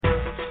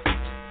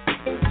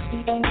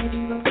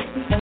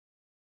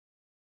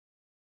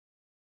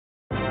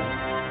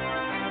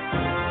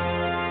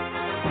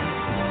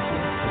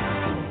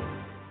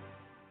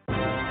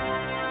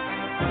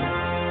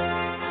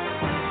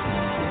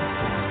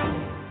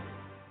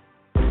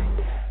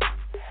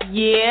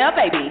Yeah,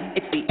 baby,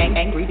 it's the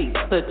Angry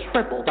Divas, the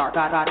triple dark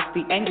goddess,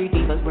 the Angry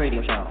Divas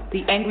radio show.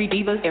 The Angry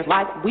Divas airs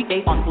live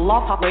weekdays on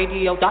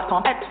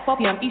blogtalkradio.com at 12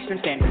 p.m. Eastern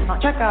Standard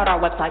Time. Check out our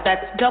website,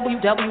 that's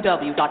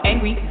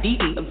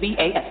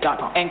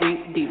www.angrydevas.com. Angry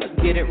Divas,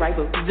 get it right,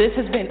 boo. This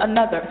has been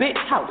another Bitch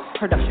House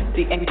production,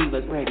 the Angry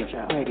Divas radio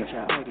show.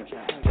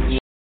 Yeah.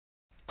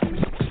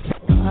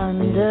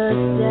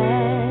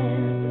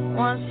 Understand,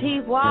 once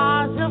he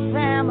was a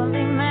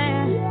family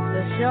man,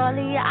 so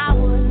surely I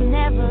would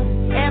never,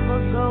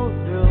 ever go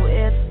through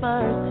it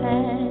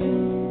firsthand.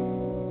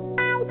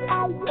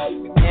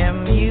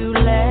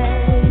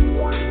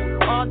 Emulate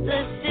all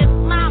the shit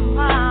my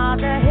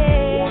mother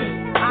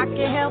hated, I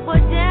can't help but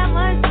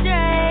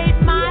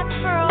demonstrate my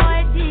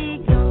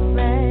Freudian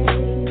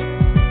phase.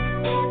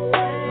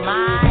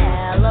 My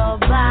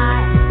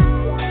alibi,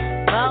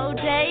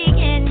 bodega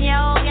in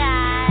your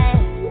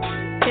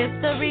eyes,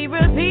 history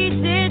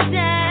repeats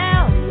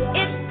itself,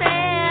 it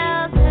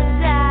fails to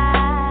die.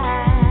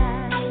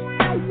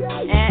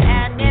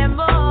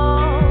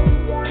 Animal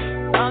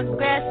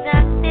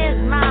aggression is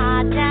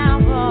my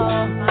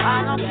downfall.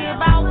 I don't care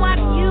about what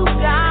you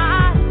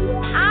got,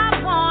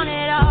 I want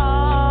it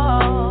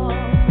all.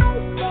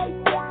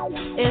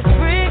 It's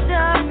rigged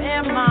up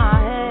in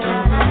my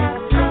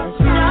head, it's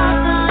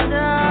stuck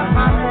under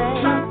my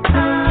bed,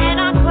 and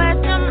I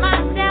question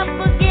myself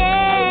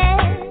again.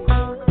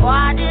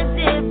 What is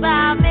it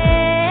about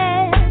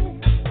me?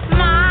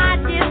 My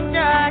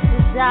distrust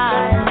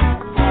desire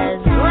has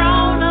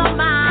grown a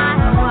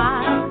mile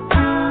wide,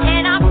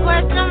 and I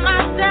question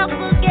myself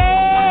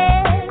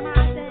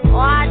again.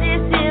 What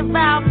is it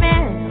about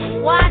me?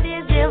 What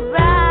is it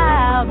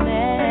about me?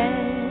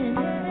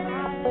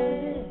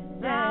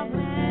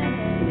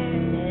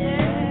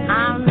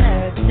 I'm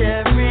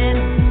nurturing,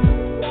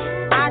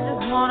 I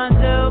just wanna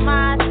do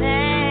my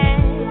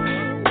thing,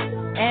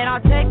 and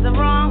I'll take the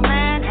wrong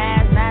man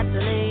as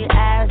naturally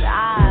as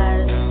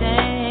I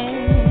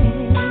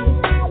sing,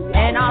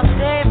 and I'll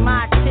save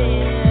my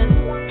tears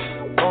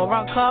for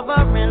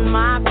uncovering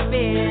my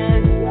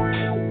fears.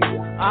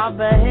 Our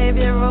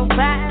behavioral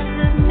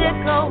patterns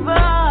stick over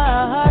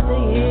the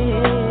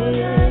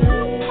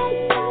years,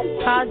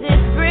 'cause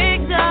it's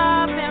rigged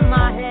up in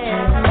my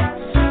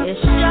head, it's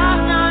shoved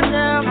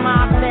under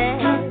my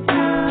bed,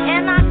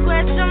 and I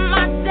question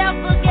myself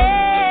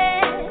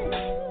again.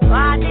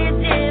 What is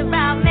it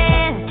about me?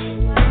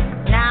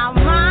 Now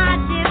my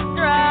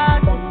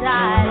distrust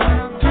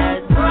desire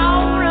has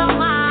grown a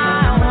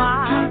mile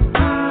wide,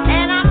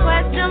 and I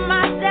question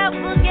myself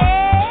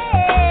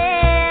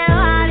again.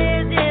 What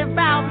is it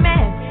about me?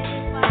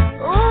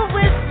 Ooh,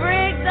 it's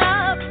rigged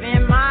up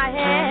in my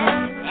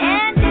head,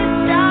 and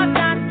it's stuck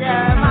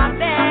under my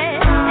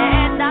bed,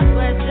 and I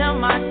question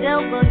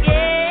myself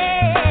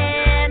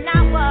again.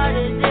 Now what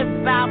is it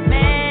about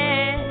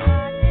me?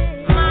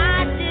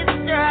 My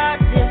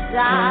distrust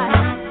desire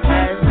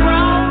has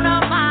grown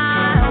a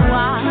mile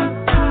wide,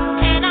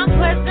 and I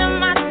question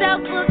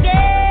myself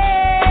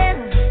again.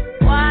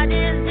 What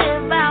is it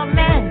about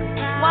me?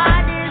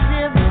 What is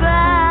it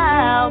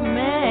about me?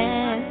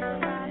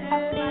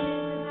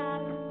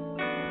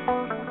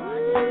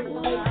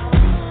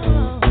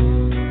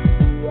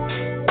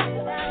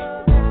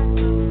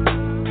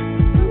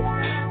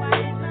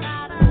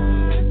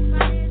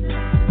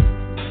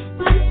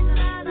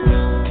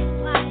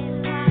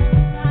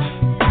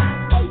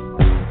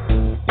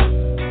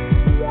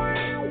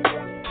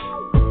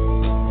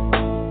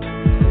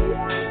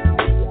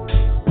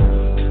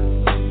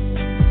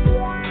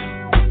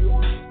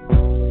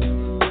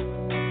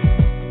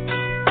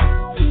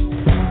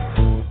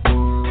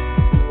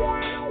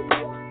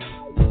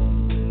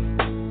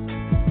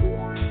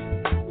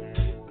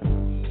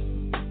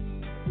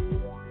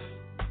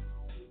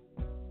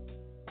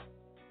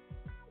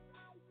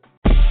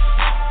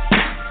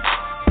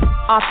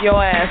 Off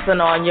your ass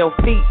and on your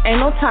feet. Ain't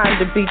no time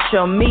to beat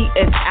your meat.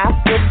 It's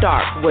After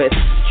Dark with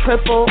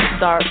Triple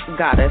Dark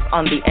Goddess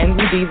on the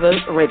Angry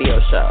Divas radio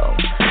show.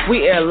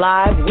 We air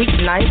live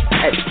weeknights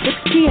at 6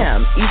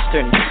 p.m.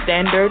 Eastern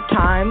Standard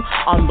Time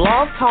on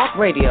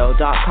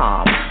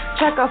blogtalkradio.com.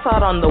 Check us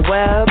out on the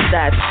web.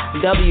 That's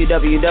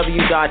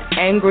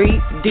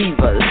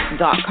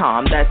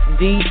www.angrydevas.com. That's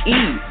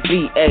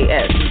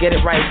DEVAS. Get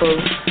it right, boo.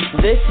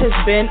 This has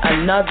been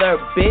another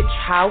Bitch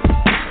House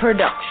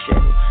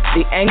production.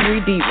 The Angry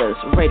Divas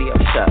radio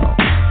show.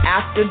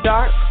 After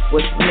Dark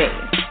with me,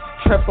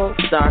 Triple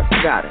Dark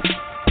Goddess.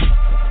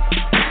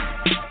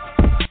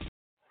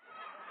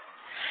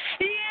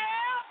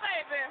 Yeah,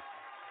 baby.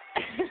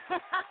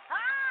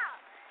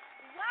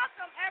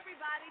 Welcome,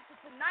 everybody, to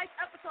tonight's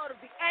episode of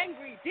the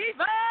Angry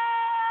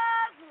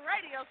Divas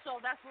radio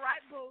show. That's right,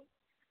 boo.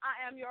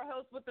 I am your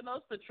host with the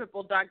most, the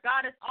Triple Dark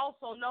Goddess,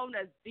 also known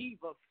as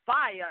Diva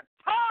Fire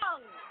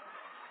Tongue.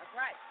 That's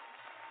right.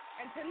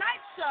 And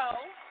tonight's show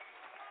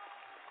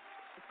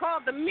is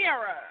called The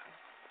Mirror.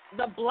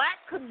 The black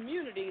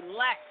community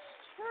lacks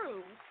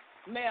true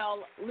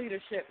male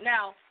leadership.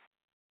 Now,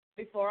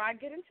 before I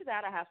get into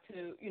that, I have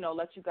to,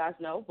 let you guys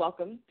know,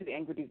 welcome to the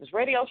Angry Divas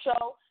radio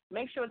show.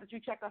 make sure that you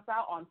check us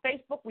out on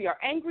Facebook. We are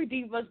Angry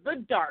Divas, the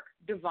Dark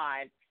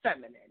Divine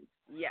Feminine.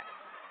 Yes.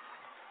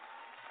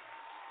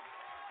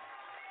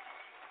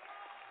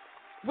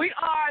 We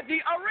are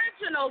the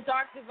original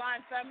Dark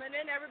Divine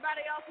Feminine.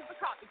 Everybody else is a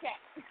copycat.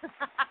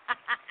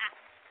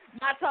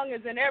 My tongue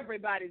is in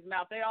everybody's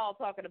mouth. They all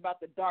talking about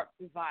the Dark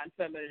Divine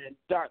Feminine and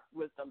Dark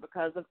Wisdom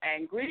because of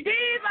Angry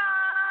Diva.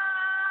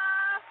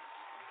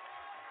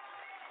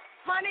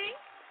 Honey,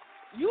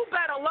 you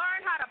better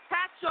learn how to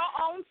pat your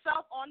own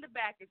self on the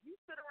back. If you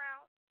sit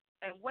around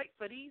and wait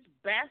for these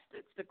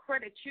bastards to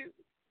credit you,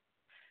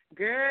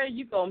 girl,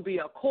 you're going to be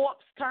a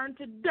corpse turned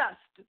to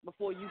dust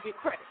before you get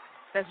credit.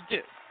 That's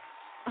due.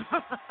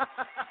 Pat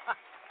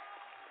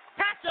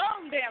your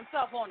own damn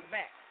self on the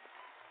back.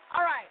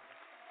 All right.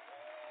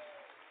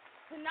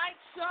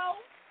 Tonight's show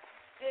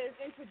is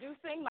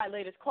introducing my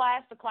latest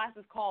class. The class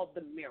is called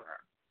The Mirror.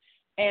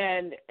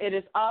 And it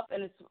is up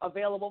and it's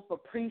available for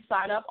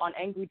pre-sign up on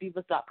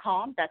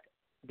angrydivas.com. That's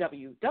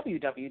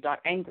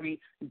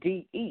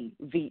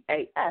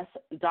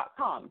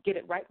www.angrydevas.com. Get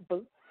it right,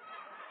 boo.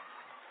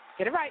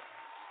 Get it right.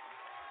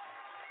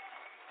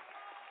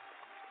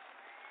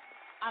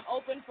 I'm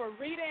open for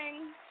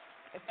readings.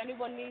 If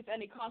anyone needs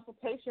any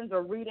consultations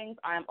or readings,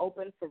 I am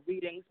open for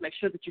readings. Make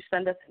sure that you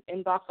send us an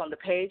inbox on the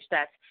page.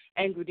 That's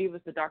Angry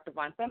Divas, the Dark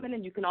Divine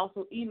Feminine. You can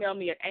also email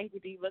me at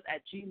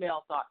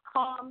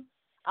angrydivas@gmail.com.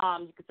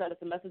 You can send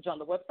us a message on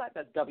the website.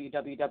 That's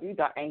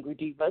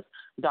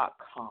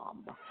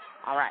www.angrydivas.com.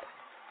 All right.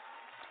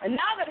 And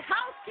now that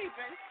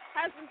housekeeping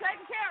has been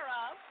taken care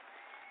of,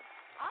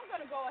 I'm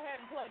going to go ahead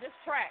and play this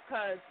track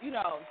because,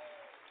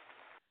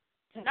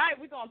 tonight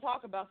we're going to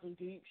talk about some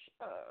deep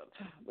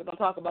we're going to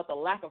talk about the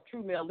lack of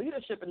true male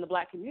leadership in the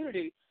black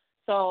community.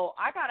 So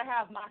I got to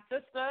have my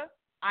sister,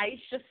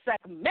 Aisha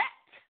Sekhmet,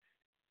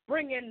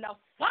 bring in the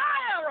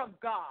fire of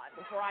God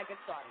before I get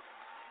started.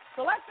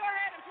 So let's go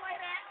ahead and play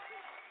that.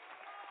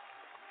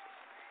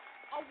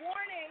 A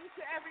warning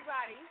to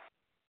everybody.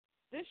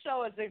 This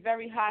show is a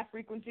very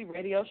high-frequency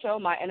radio show.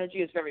 My energy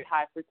is very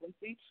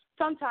high-frequency.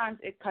 Sometimes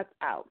it cuts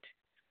out.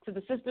 To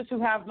the sisters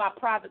who have my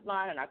private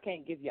line, and I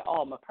can't give you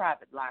all my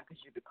private line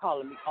because you be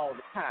calling me all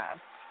the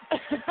time.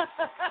 Send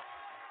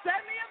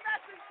me a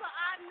message so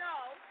I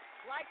know,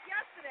 like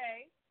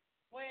yesterday,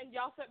 when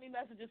y'all sent me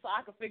messages so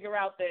I could figure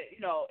out that,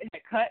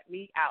 it cut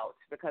me out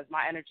because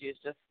my energy is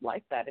just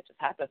like that. It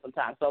just happens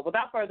sometimes. So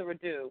without further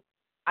ado,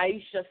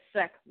 Aisha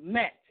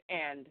Sekhmet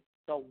and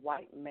the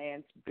White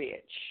Man's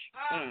Bitch.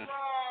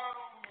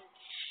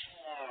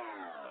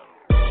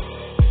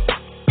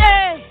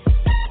 Hey,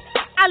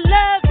 I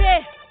love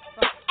it.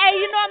 Hey,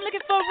 I'm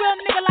looking for a real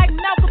nigga like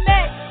Malcolm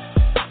X.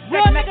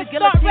 Real nigga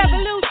start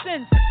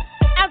revolutions.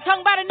 I'm talking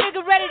about a nigga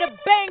ready to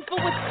bang for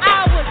what's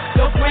ours.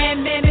 Your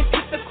grand man is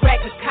just a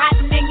cracker.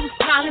 Cotton and you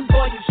smiling,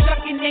 boy, you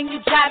shucking and you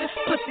driving.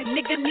 Pussy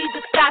nigga need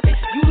to stop it.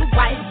 You the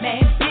white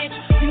man, bitch.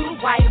 You the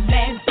white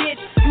man,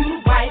 bitch. You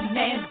the white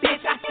man,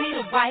 bitch. I see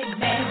the white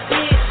man,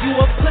 bitch. You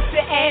a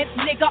pussy ass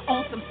nigga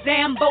on some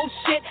Sambo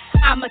shit.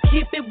 I'ma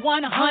keep it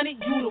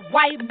 100. You the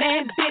white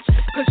man, bitch.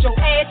 Cause your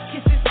ass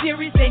kisses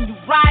serious and you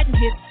riding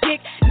his dick.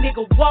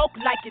 Nigga walk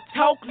like you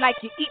talk, like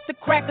you eat the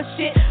cracker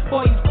shit.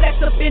 Boy, you flex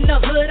up in the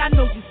hood, I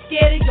know you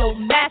scared of your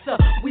master.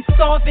 We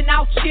starving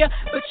out here,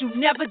 but you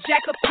never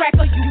jack a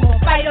cracker. You gon'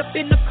 fight up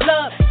in the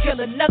club,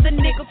 kill another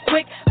nigga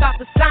quick. About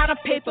to sign a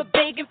paper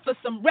begging for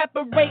some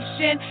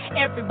reparation.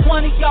 Every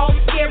one of y'all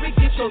scary,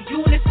 get your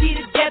unity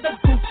together.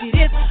 Gucci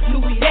this,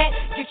 Louis that,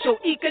 get your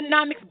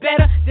economics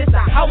better. This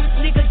a house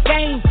nigga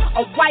game,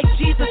 a white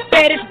Jesus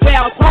fetish.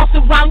 Wear a cross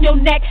around your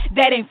neck,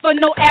 that ain't for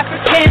no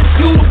African.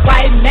 You the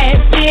white man,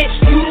 bitch.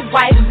 You the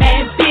white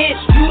man, bitch.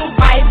 You the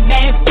white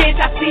man,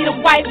 bitch. I see the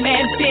white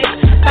man, bitch.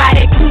 Buy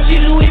that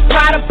Gucci, Louis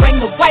Prada,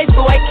 bring the white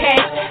boy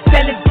cash.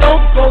 Selling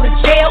dope, go to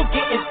jail,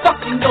 getting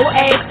fucked in your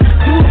ass.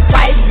 You the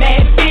white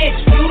man, bitch.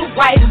 You the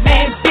white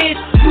man, bitch.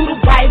 You the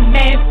white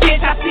man, bitch.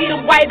 I see the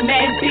white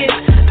man, bitch.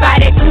 Buy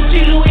that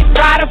Gucci, Louis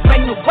Prada,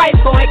 bring the white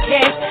boy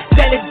cash.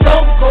 Selling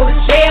dope, go to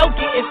jail,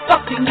 getting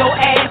fucked in your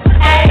ass.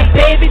 Hey,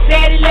 baby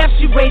daddy left,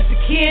 she raised the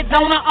kids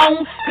on her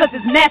own. Cause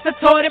his master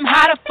taught him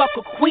how to fuck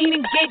a queen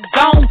and get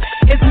gone.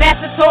 His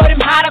master taught him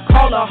how to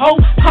call a hoe,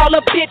 call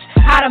a bitch,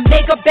 how to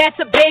make a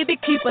bastard baby,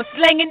 keep her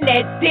slinging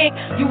that dick.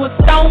 You a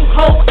stone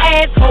cold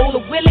asshole,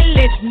 a Willie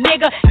Lynch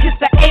nigga. Kiss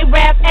the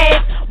A-rap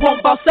ass, won't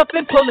boss up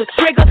and pull a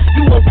trigger.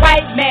 You a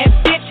white man,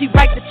 bitch, he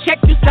write the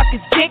check, you suck his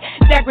dick.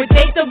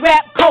 Degradate the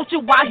rap culture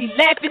while he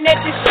laughing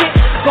at this shit.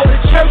 Go to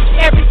church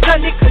every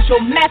Sunday cause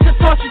your master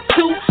taught you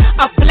to.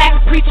 A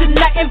black preacher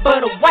nothing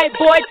but a white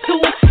boy too.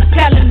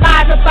 Telling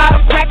lies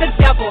about a cracker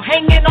devil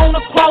hanging on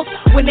the cross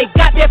when they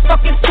got their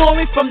fucking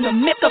story from the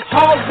myth of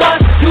hard run.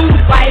 You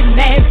the white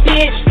man,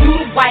 bitch. You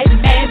the white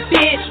man,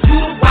 bitch. You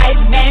the white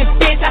man,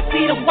 bitch. I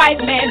see the white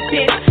man,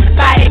 bitch.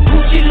 Buy that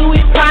Gucci,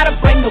 Louis Prada,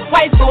 bring the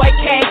white boy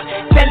cash.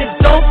 Selling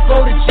dope,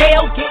 go to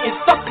jail, getting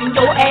fucked in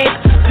your ass.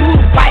 You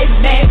the white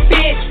man,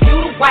 bitch. You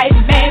the white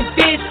man,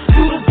 bitch.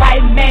 You the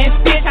white man,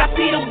 bitch. I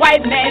see the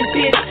white man,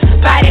 bitch.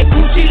 Buy that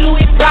Gucci,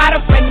 Louis Prada,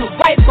 bring the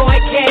white boy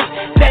cash.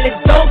 Selling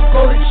dope,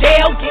 go to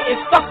jail, getting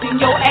fucked in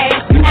your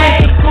ass.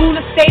 Hey, school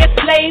to stay at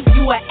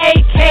you a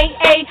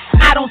AKA.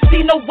 I don't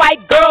see no white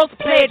girls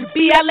play the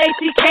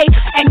BLACK.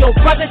 And your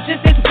brother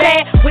just as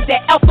bad with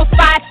that Alpha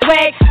Phi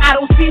swag. I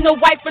don't see no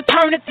white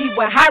fraternity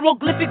with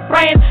hieroglyphic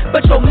brands,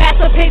 but your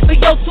master pays for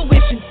your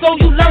tuition, so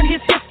you learn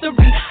his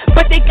history.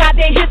 But they got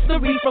their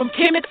history from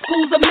chemist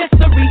schools of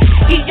mystery.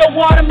 Eat your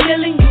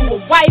watermelon, you a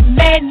white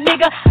man,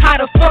 nigga. How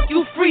the fuck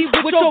you free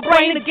with your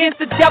brain against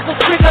the devil's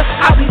trigger?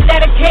 How we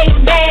let a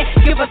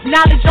caveman give us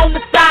knowledge on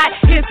the side.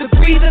 His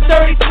degree to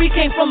 33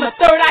 came from a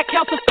third eye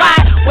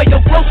calcified. Where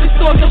your grocery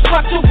store, your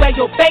structure, where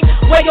your bank,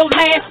 where your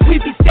land. We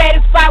be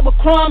satisfied with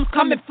crumbs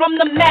coming from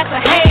the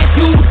master hands.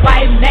 You the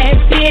white man,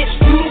 bitch.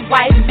 You the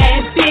white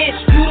man, bitch.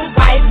 You the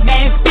white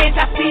man, bitch.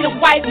 I see the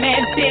white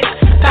man, bitch.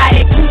 Buy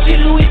that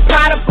Gucci, Louis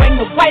Prada, bring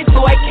the white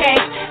boy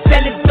cash.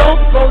 Sell it dope,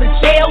 go to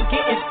jail,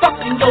 getting fucked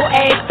in your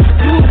ass.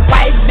 You the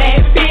white man,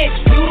 bitch.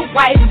 You the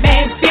white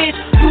man, bitch.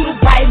 You the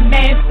white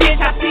man, bitch.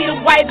 I see the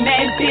white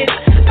man, bitch.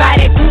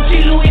 Buy that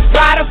Gucci, Louis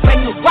Prada,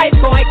 bring the white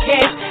boy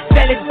cash.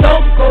 Sell it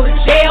dope, go to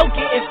jail,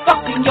 getting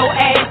fucked in your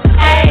ass.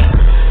 Ay.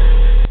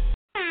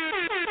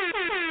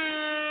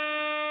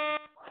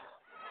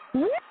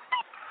 Woo!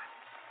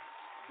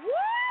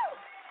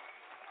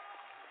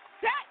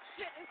 That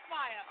shit is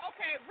fire.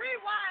 Okay,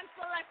 rewind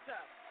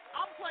selector.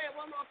 I'll play it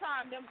one more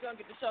time, then we're going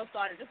to get the show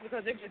started just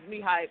because it gets me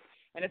hype.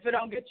 And if it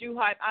don't get you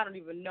hype, I don't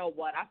even know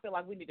what. I feel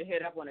like we need to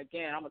hit that one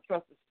again. I'm going to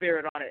trust the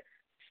spirit on it.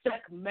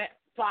 Segment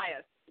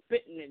fire,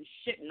 spitting and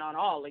shitting on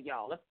all of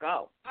y'all. Let's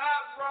go.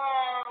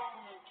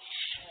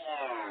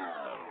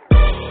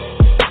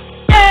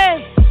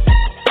 Hey,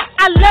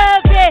 I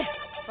love it.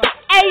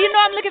 Hey, you know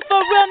I'm looking for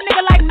a real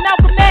nigga like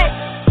Malcolm X.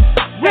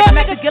 Real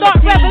nigga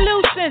start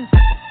revolutions.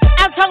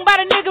 I'm talking about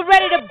a nigga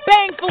ready to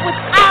bang for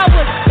what's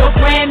ours. Your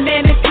grand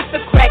man is just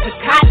a cracker,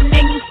 cotton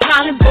and you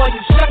smiling, boy,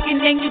 you shucking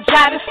and you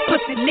driving.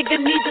 Pussy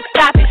nigga need to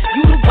stop it.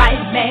 You the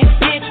white man,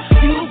 bitch.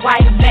 You the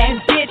white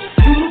man, bitch.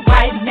 You the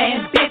white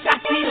man, bitch. I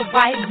see the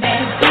white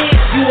man, bitch.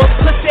 You a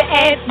pussy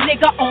ass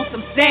nigga on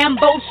some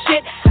Sambo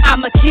shit.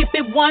 I'ma keep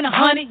it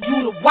 100.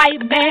 You the white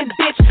man,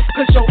 bitch.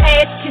 Cause your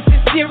ass kisses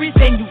serious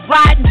and you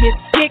riding his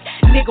dick.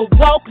 Nigga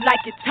walk like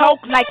you talk,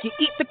 like you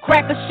eat the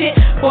cracker shit.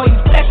 Boy, you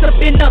flex up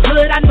in the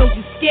hood, I know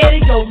you scared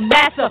of your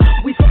master.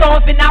 We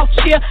starving out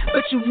here,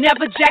 but you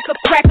never jack a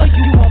cracker.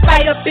 You won't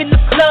fight up in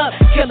the club,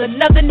 kill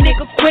another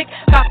nigga quick.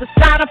 About to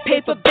sign a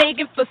paper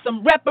begging for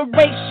some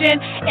reparation.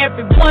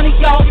 Every one of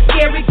y'all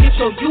scary, get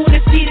your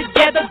unity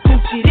together.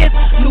 Gucci this,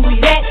 Louis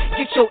that,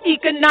 get your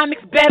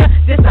economics better.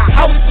 This a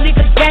house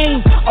nigga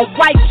game, a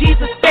white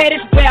Jesus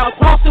fetish. Wear a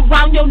cross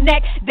around your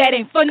neck, that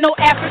ain't for no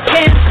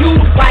African. You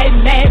the white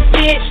man,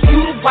 bitch.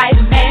 You the white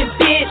man,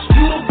 bitch.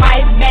 You the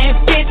white man,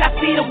 bitch. I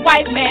see the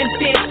white man,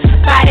 bitch.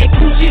 Buy that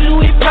Gucci,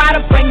 Louis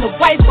Prada, bring the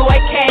white boy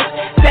cash.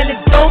 Sell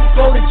it dope,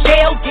 go to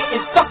jail,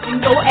 getting fucked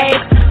in your ass.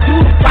 You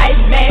the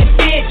white man,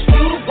 bitch.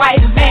 You the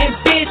white man,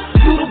 bitch.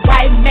 You the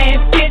white man,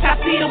 bitch. I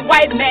see the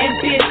white man,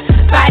 bitch.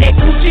 Buy that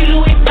Gucci,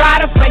 Louis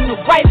Prada, bring the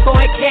white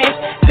boy cash.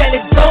 Sell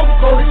it dope,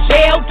 go to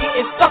jail,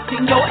 getting fucked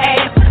in your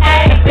ass.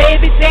 Ay,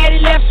 baby daddy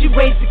left, she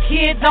raised the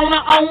kids on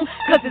her own.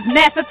 Cause his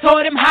master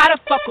taught him how to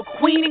fuck a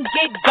queen and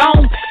get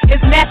gone. His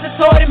master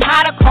taught him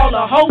how to call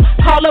a hoe,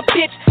 call a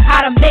bitch,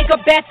 how to make a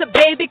bastard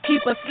baby,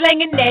 keep her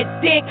slinging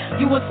that dick.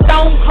 You a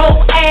stone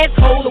cold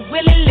asshole, a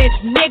Willie Lynch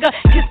nigga.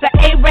 Kiss the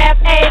A-rap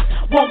ass,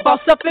 won't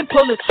boss up and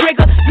pull a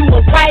trigger. You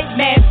a white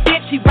man,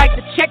 bitch, he write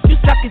the check, you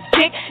suck his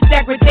dick.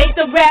 Degradate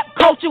the rap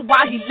culture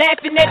while he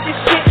laughing at this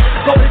shit.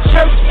 Go to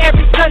church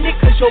every Sunday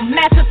cause your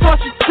master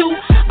taught you to.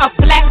 A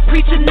black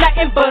preacher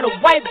nothing but a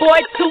white boy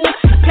too.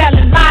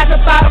 Telling lies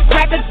about a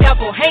cracker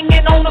devil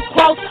hanging on the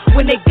cross.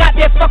 When they got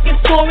their fucking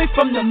story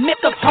from the myth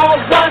of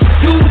hard run.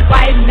 You the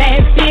white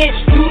man, bitch.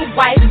 You the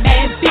white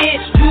man,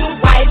 bitch. You the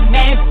white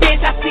man,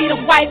 bitch. I see the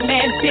white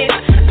man, bitch.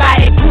 Buy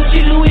that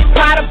Gucci, Louis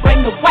Prada,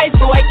 bring the white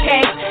boy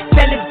cash.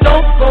 Sell it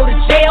dope, go to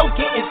jail,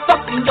 getting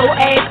fucked in your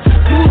ass.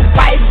 You the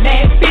white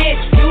man,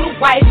 bitch. You the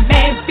white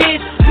man,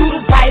 bitch. You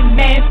the white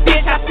man,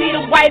 bitch. I see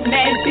the white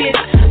man, bitch.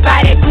 Buy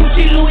that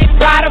Gucci, Louis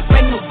Prada,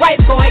 bring the white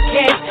boy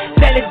cash.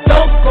 Sell it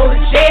dope, go to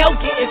jail,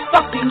 getting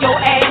fucked in your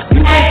ass.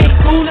 Ay,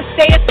 school to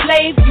stay a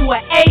slave, you a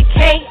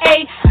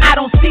AKA. I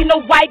don't see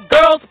no white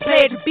girls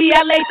play the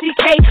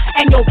BLACK.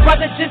 And your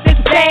brother just as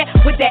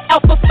bad with that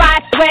Alpha Phi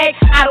swag.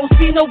 I don't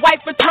see no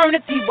white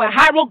fraternity with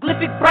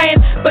hieroglyphic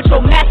brands, but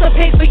your master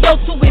pays for your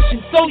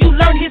tuition, so you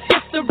learn his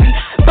history.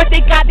 But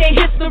they got their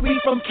history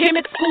from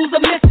chemist schools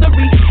of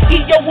mystery.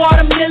 Eat your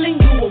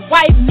watermelon, you a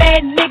white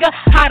man, nigga.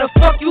 How the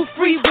fuck you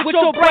free with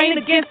your brain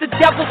against the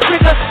devil's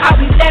trigger? How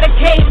we let a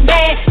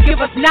caveman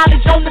give us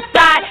knowledge on the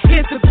side.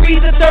 His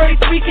degree to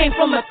 33 came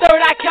from a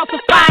third eye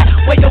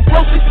calcified. Where your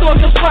grocery store,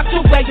 your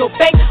structure, where your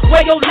bank,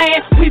 where your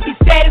land. We be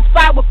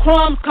satisfied with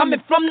crumbs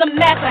coming from the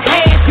master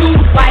hand. You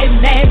the white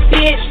man,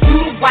 bitch. You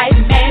the white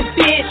man,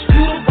 bitch.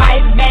 You the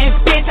white man,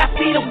 bitch. I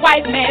see the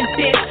white man,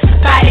 bitch.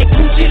 Buy that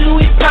Gucci,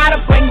 Louis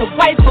Prada, bring the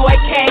white boy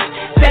cash.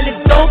 Sell it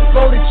dope,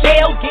 go to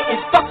jail,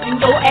 getting fucked in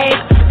your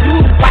ass. You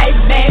the white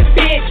man,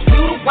 bitch.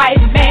 You the white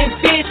man,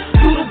 bitch.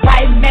 You the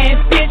white man,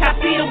 bitch. I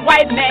see the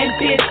white man,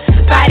 bitch.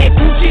 Buy that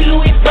Gucci,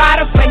 Louis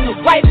Prada, bring the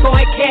white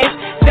boy cash.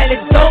 Sell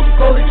it dope,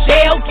 go to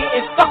jail,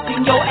 getting fucked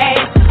in your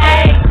ass.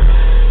 Ay.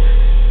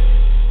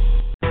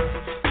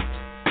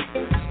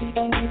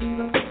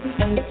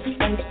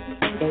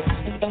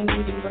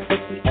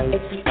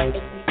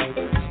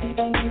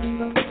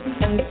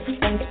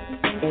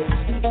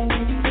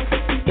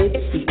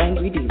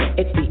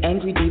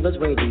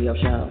 Radio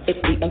show.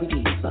 It's the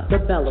Angry Diva, the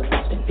Belle of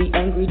Boston, the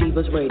Angry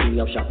Divas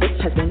radio show. This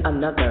has been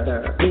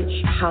another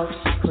Bitch House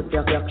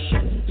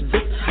production.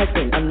 This has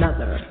been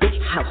another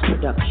Bitch House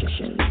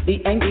production.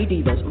 The Angry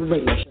Divas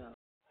radio show.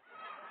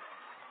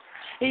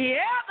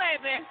 Yeah,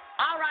 baby.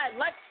 All right,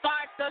 let's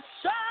start the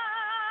show.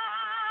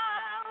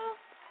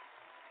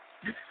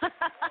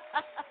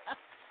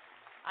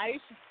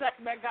 Aisha's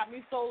segment got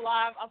me so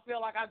live, I feel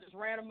like I just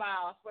ran a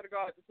mile. I swear to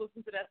God, just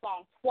listen to that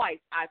song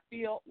twice. I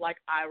feel like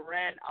I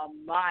ran a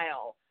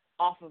mile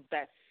off of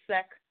that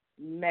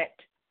segment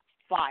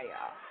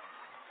fire.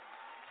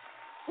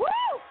 Woo!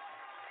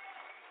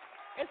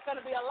 It's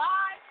going to be a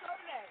live show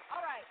today.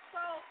 All right,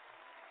 so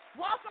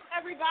welcome,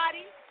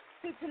 everybody,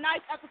 to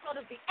tonight's episode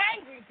of the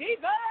Angry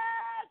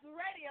Divas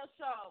radio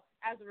show.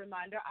 As a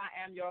reminder, I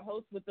am your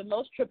host with the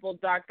most, Triple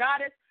Dark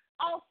Goddess,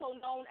 also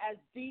known as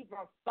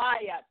Diva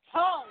Fire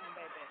Tongue,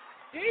 baby.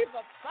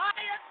 Diva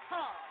Fire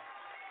Tongue.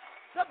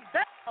 The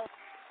Belle of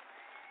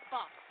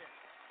Boston.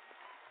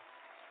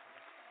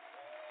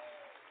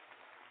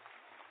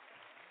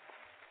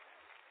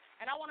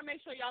 And I want to make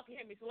sure y'all can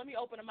hear me, so let me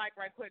open the mic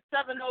right quick.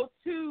 720,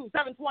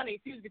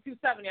 excuse me,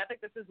 270. I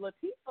think this is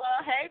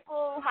Latifah. Hey,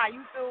 boo. How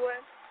you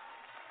doing?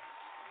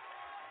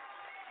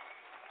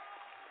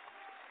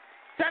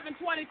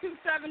 720,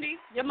 270.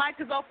 Your mic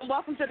is open.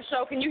 Welcome to the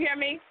show. Can you hear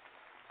me?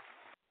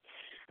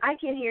 I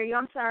can hear you.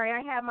 I'm sorry.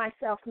 I have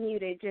myself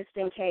muted just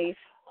in case.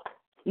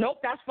 Nope,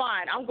 that's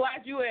fine. I'm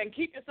glad you and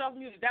keep yourself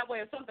muted. That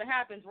way if something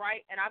happens,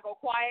 right, and I go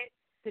quiet,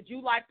 could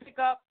you, pick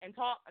up and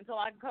talk until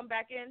I can come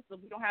back in so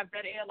we don't have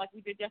dead air like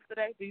we did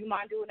yesterday? Do you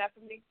mind doing that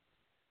for me?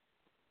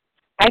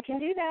 I can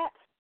do that.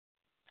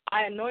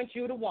 I anoint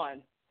you the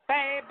one.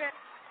 Baby,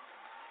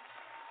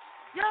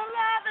 your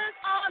love is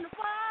on the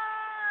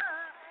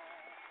fire.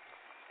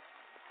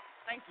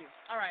 Thank you.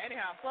 All right,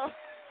 anyhow, so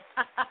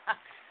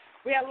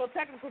we had a little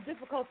technical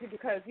difficulty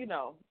because,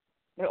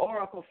 the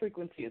oracle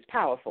frequency is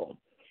powerful.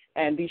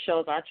 And these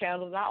shows, our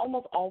channels, I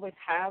almost always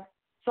have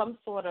some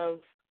sort of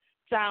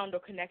sound or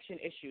connection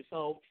issue.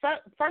 So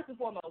first and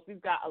foremost,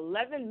 we've got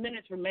 11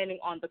 minutes remaining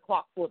on the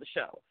clock for the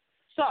show.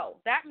 So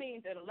that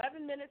means in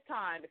 11 minutes'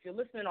 time, if you're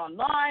listening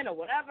online or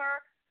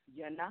whatever,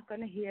 you're not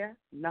going to hear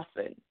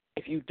nothing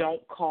if you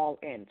don't call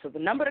in. So the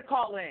number to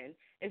call in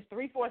is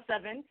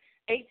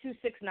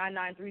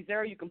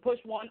 347-826-9930. You can push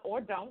 1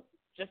 or don't.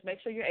 Just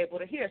make sure you're able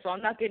to hear. So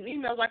I'm not getting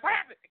emails like,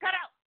 grab it, cut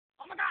out.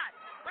 Oh, my God,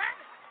 grab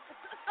it.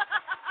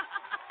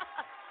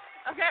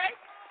 Okay?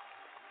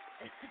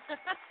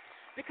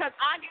 Because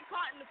I get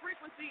caught in the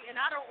frequency and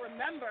I don't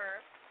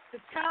remember to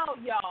tell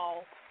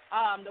y'all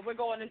that we're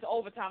going into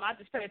overtime. I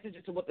just pay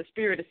attention to what the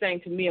spirit is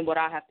saying to me and what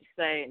I have to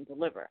say and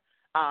deliver.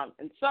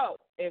 And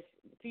so if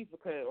Latifah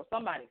could or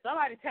somebody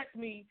text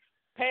me,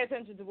 pay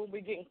attention to when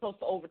we're getting close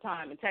to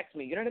overtime and text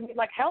me. You know what I mean?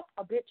 Like, help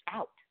a bitch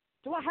out.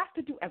 Do I have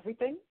to do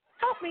everything?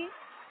 Help me.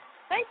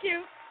 Thank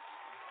you.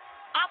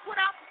 I put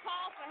out the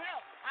call for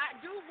help. I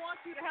do want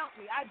you to help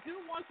me. I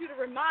do want you to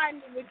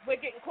remind me we're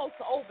getting close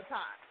to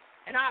overtime.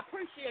 And I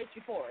appreciate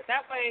you for it.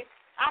 That way,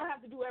 I don't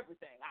have to do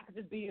everything. I can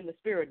just be in the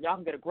spirit. Y'all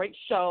can get a great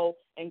show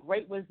and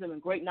great wisdom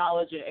and great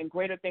knowledge and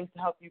greater things to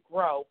help you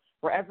grow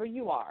wherever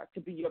you are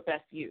to be your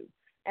best you.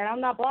 And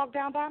I'm not bogged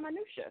down by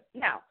minutia.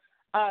 Now,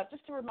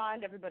 just to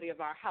remind everybody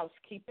of our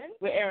housekeeping,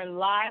 we're airing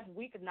live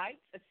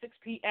weeknights at 6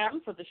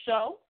 p.m. for the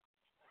show.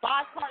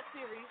 5-part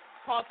series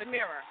called The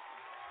Mirror.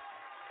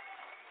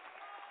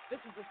 This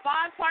is a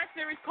 5-part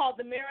series called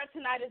The Mirror.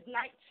 Tonight is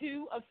night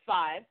 2 of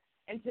 5.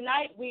 And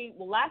tonight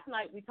last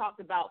night we talked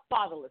about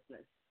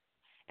fatherlessness.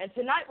 And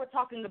tonight we're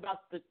talking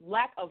about the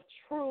lack of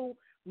true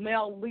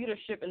male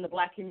leadership in the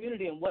black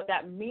community and what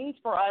that means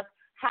for us,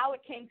 how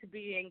it came to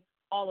being,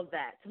 all of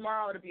that.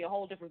 Tomorrow it'll be a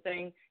whole different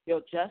thing.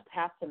 You'll just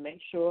have to make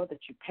sure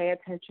that you pay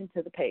attention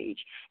to the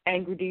page.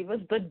 Angry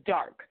Divas, The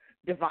Dark,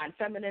 Divine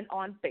Feminine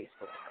on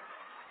Facebook.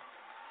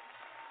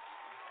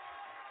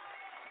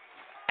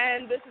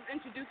 And this is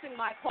introducing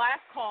my class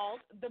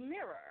called The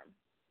Mirror.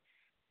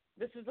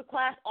 This is a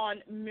class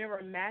on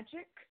mirror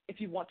magic. If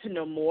you want to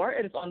know more,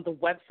 it is on the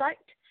website.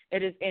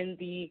 It is in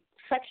the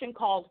section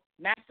called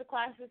Master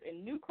Classes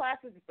and New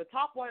Classes. It's the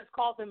top one. It's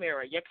called The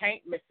Mirror. You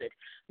can't miss it.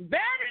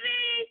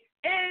 Vanity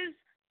is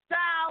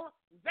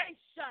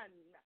salvation.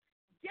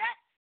 Get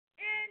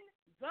in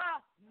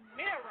the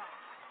mirror.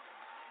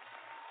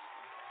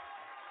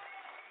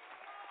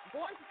 I'm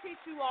going to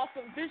teach you all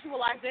some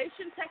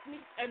visualization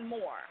techniques and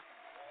more.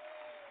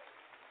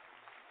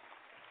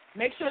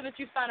 Make sure that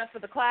you sign up for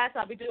the class.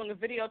 I'll be doing a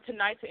video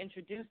tonight to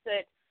introduce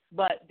it,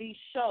 but these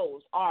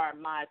shows are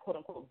my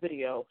quote-unquote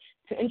video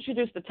to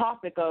introduce the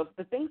topic of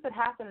the things that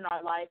happen in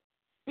our life,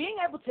 being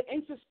able to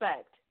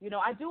introspect.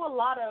 I do a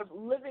lot of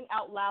living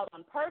out loud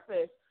on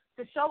purpose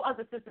to show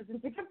other sisters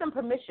and to give them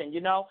permission.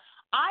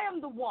 I am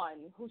the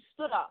one who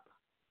stood up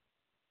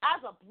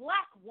as a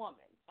black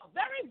woman, a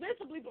very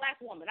visibly black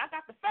woman, I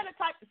got the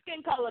phenotype, the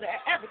skin color,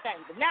 everything,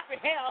 the nappy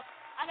hair,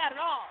 I got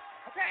it all,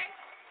 okay?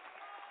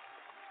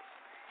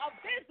 A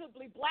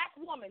visibly black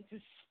woman to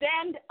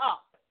stand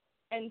up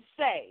and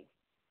say,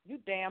 you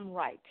damn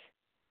right,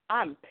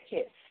 I'm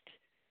pissed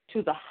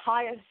to the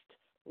highest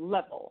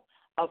level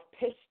of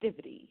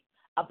pistivity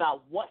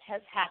about what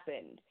has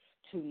happened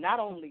to not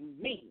only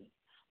me,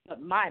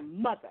 but my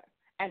mother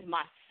and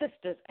my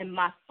sisters and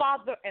my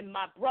father and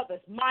my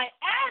brothers, my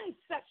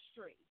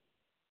ancestry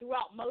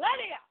throughout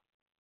millennia,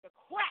 the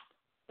crap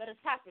that has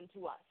happened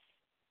to us.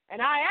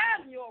 And I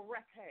am your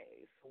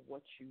recompense for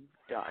what you've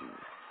done.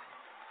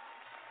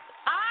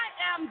 I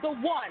am the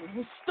one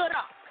who stood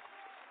up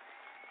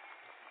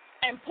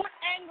and put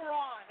anger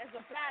on as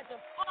a badge of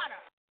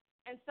honor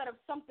instead of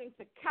something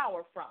to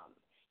cower from.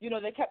 You know,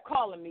 they kept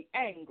calling me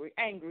angry,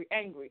 angry,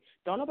 angry.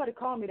 Don't nobody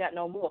call me that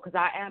no more because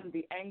I am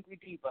the angry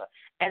diva.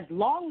 As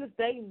long as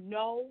they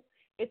know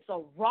it's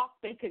a rock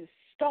they can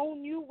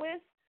stone you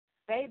with,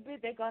 baby,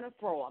 they're going to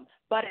throw them.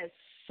 But as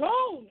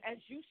soon as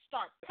you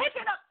start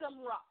picking up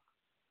them rocks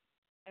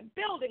and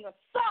building a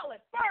solid,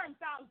 firm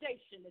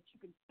foundation that you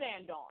can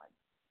stand on,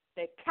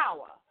 they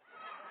cower.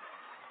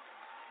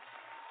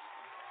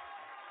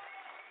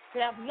 They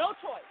have no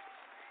choice.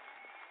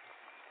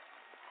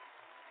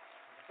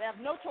 They have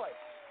no choice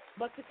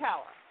but to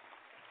cower.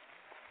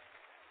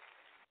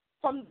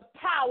 From the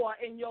power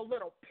in your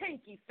little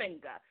pinky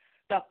finger,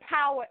 the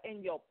power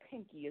in your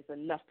pinky is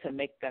enough to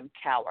make them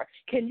cower.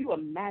 Can you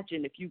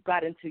imagine if you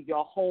got into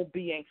your whole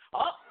being?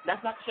 Oh,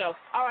 that's not the show.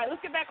 All right,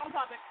 let's get back on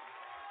topic.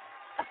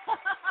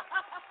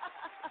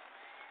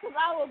 Because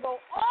I will go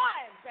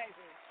on,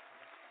 baby.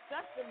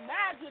 Just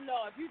imagine,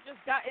 though, if you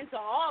just got into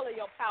all of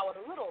your power,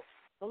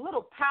 the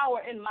little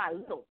power in my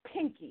little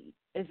pinky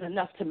is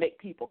enough to make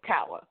people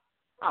cower.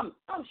 I'm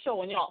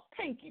showing y'all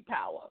pinky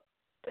power.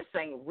 This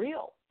ain't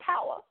real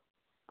power.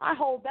 I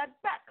hold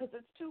that back because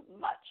it's too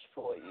much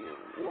for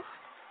you.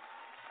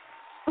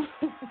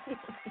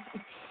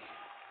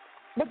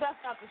 But that's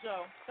not the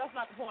show. That's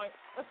not the point.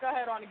 Let's go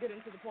ahead on and get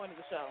into the point of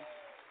the show.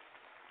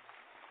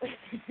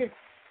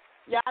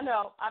 Yeah, I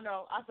know.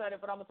 I said it,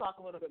 but I'm going to talk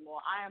a little bit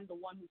more. I am the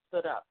one who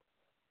stood up.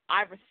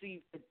 I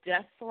received the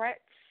death threats.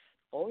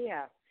 Oh,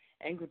 yeah.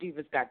 Angry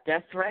Divas got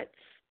death threats,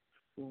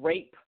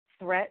 rape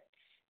threats,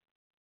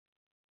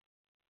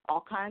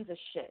 all kinds of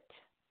shit.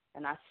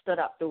 And I stood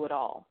up through it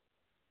all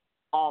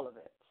of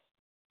it,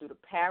 through the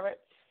parrots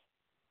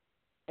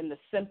and the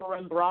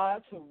simpering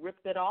broads who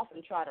ripped it off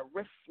and try to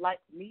riff like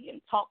me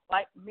and talk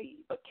like me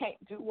but can't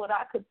do what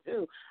I could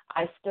do.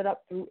 I stood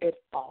up through it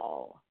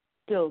all,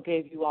 still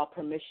gave you all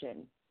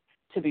permission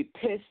to be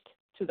pissed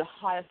to the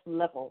highest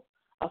level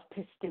of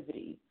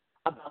pistivity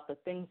about the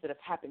things that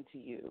have happened to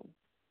you.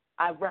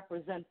 I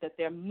represent that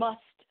there must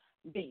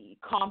be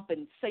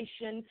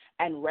compensation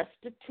and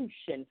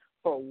restitution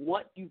for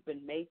what you've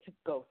been made to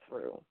go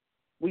through.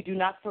 We do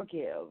not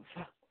forgive.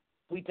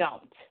 We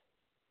don't.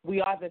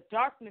 We are the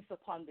darkness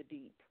upon the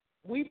deep.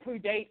 We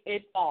predate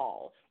it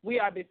all. We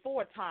are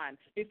before time,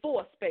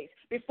 before space,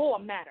 before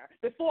matter,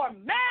 before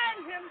man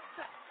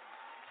himself.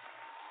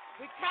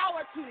 We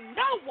cower to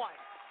no one.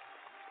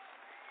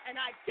 And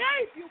I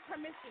gave you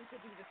permission to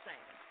do the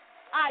same.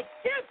 I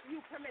give you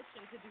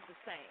permission to do the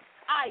same.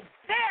 I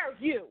dare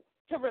you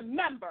to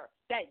remember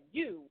that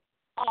you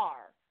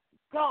are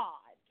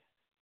God,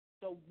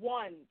 the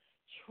one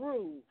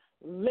true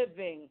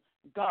living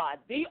God,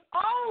 the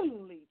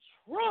only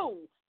true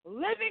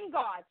living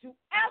God to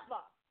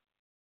ever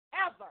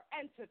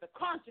enter the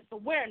conscious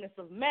awareness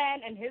of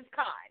man and his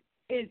kind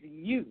is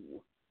you.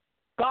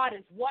 God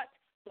is what?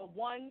 The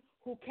one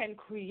who can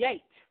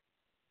create,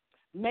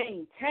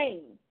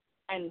 maintain,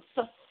 and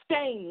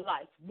sustain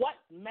life. What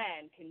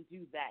man can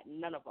do that?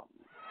 None of them.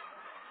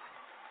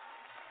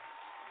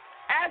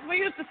 As we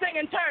used to sing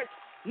in church,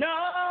 no,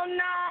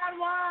 not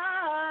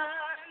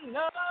one.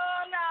 No,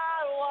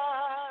 not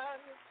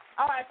one.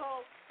 All right,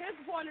 so here's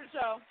the point of the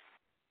show.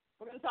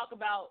 We're going to talk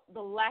about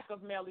the lack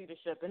of male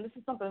leadership, and this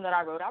is something that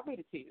I wrote. I'll read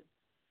it to you.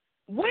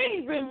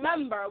 We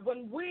remember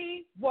when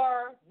we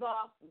were the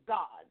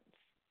gods.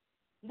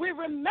 We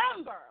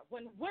remember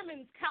when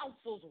women's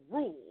councils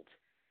ruled.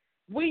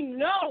 We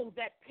know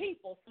that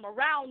people from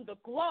around the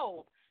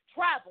globe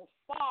traveled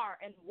far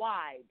and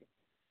wide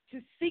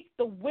to seek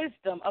the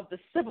wisdom of the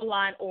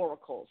Sibylline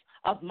oracles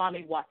of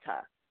Mami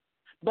Wata.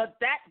 But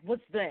that was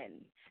then,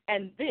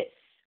 and this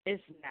is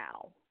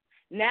now.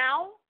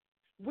 Now,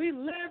 we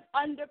live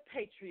under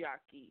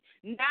patriarchy.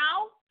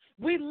 Now,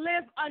 we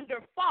live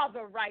under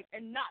father right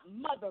and not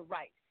mother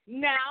right.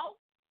 Now,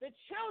 the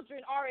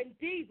children are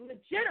indeed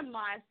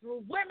legitimized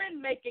through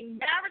women making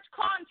marriage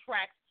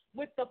contracts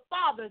with the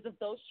fathers of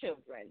those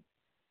children.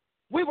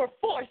 We were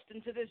forced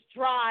into this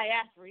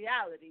dry-ass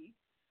reality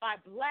by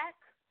black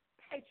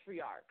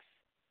patriarchs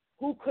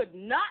who could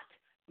not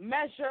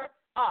measure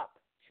up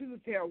to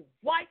their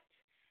white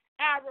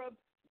Arab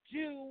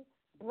Jew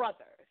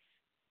brothers.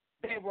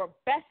 They were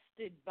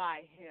bested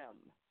by him.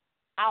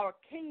 Our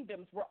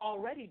kingdoms were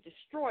already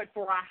destroyed,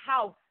 for our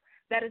house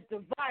that is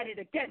divided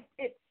against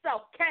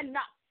itself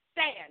cannot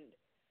stand.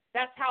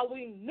 That's how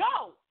we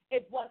know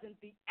it wasn't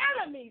the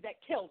enemy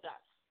that killed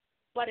us,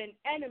 but an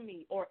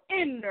enemy or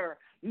inner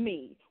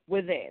me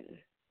within.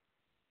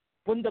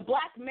 When the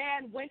black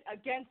man went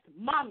against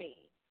mommy,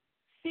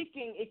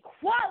 seeking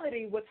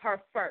equality with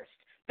her first,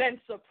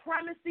 then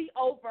supremacy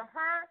over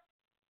her,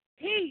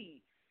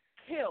 he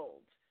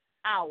killed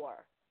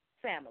our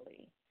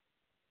family.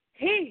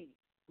 He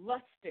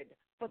lusted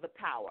for the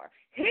power.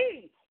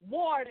 He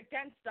warred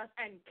against us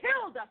and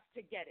killed us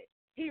to get it.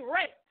 He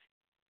raped.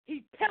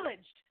 He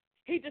pillaged.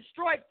 He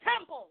destroyed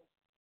temples.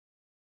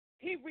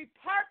 He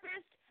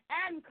repurposed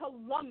and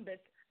Columbus,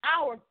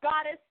 our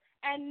goddess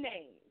and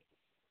name.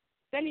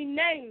 Then he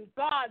named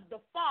God the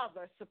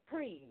Father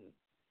supreme.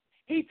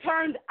 He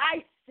turned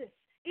Isis,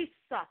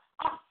 Issa,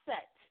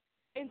 Aset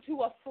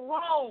into a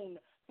throne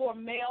for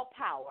male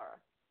power,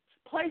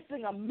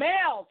 placing a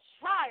male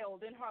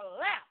child in her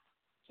lap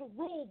to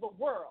rule the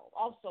world,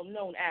 also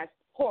known as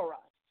Horus.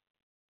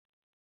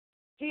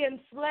 He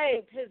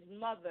enslaved his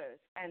mothers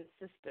and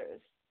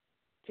sisters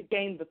to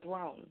gain the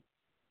throne.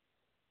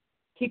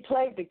 He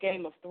played the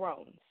Game of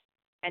Thrones,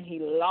 and he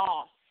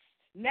lost.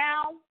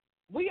 Now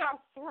we are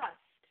thrust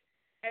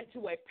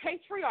into a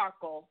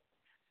patriarchal,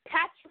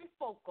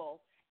 patrifocal,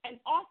 and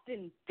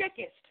often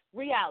dickest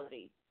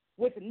reality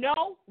with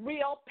no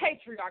real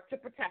patriarch to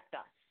protect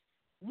us.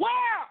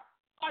 Where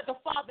are the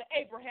Father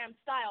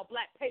Abraham-style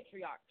black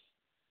patriarchs?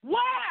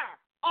 Where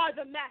are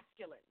the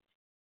masculines?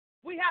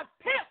 We have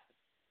pimps,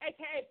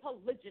 a.k.a.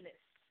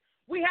 polygynists.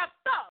 We have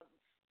thugs.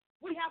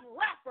 We have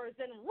rappers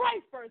and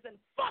rafers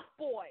and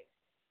fuckboys.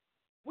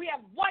 We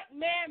have white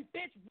man,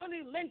 bitch,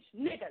 Willie Lynch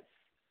niggas.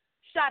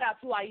 Shout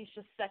out to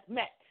Aisha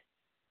Sekhmet.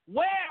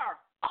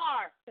 Where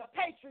are the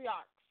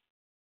patriarchs?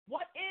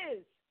 What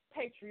is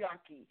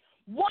patriarchy?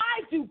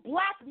 Why do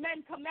black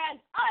men command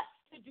us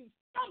to do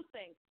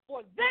something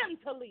for them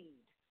to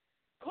lead?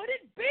 Could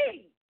it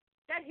be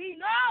that he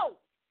knows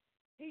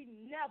he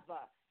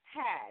never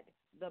had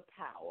the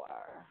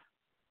power?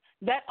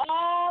 That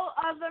all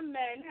other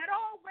men had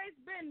always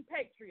been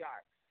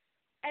patriarchs,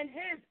 and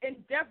his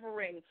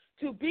endeavoring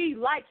to be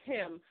like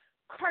him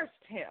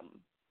cursed him.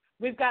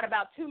 We've got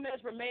about 2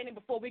 minutes remaining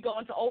before we go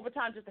into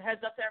overtime. Just a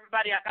heads up to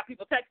everybody. I got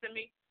people texting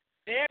me.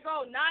 There you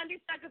go, 90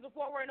 seconds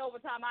before we're in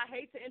overtime. I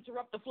hate to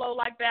interrupt the flow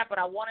like that,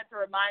 but I wanted to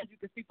remind you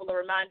because people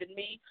are reminding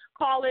me.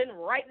 Call in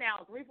right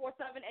now,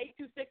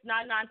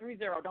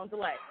 347-826-9930. Don't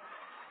delay.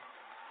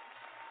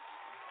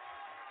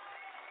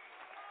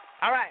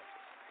 All right.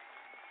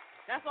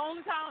 That's the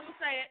only time I'm going to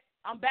say it.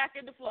 I'm back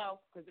in the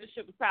flow because this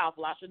shit was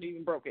powerful. I shouldn't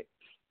even broke it.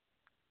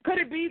 Could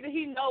it be that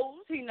he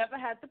knows he never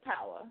had the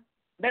power,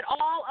 that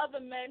all other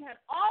men had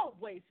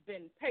always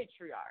been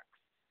patriarchs,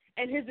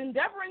 and his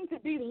endeavoring to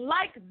be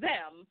like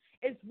them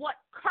is what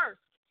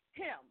cursed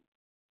him?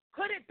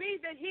 Could it be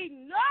that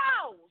he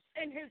knows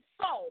in his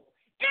soul,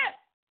 if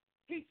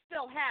he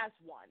still has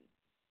one,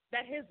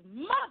 that his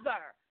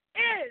mother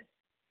is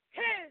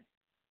his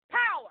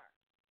power?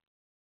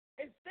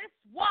 Is this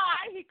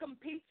why he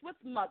competes with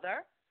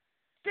mother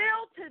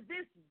still to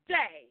this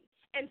day,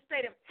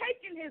 instead of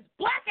taking his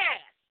black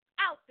ass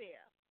out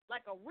there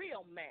like a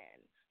real man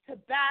to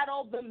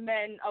battle the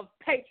men of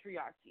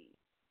patriarchy?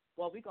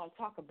 Well, we're going to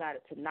talk about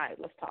it tonight.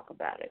 Let's talk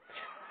about it.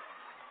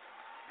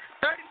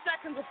 30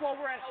 seconds before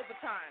we're in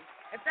overtime.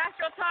 If that's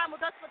your time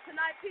with us for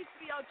tonight, Peace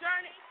Be Your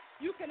Journey,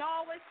 you can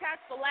always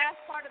catch the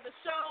last part of the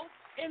show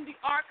in the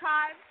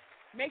archives.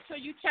 Make sure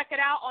you check it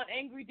out on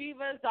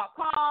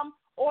angrydevas.com,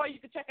 or you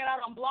can check it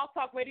out on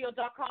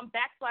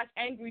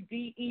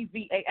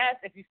blogtalkradio.com/angrydevas.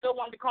 If you still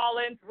want to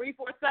call in,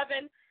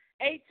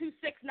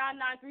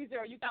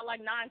 347-826-9930. You got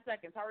like 9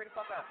 seconds. Hurry the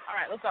fuck up. All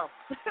right, let's go.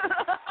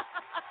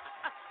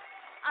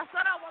 I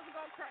said I wasn't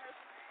going to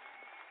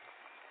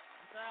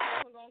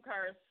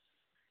curse.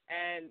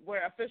 And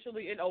we're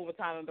officially in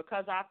overtime. And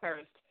because I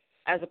cursed,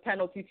 as a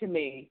penalty to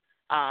me,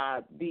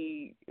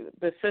 the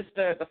first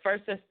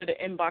sister to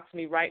inbox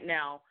me right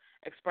now,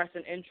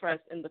 expressing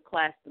interest in the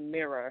class The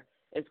Mirror,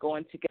 is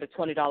going to get a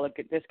 $20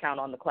 discount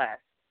on the class.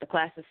 The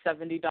class is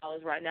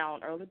 $70 right now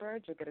on early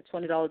birds. You'll get a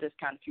 $20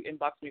 discount if you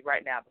inbox me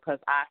right now because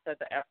I said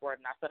the F word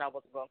and I said I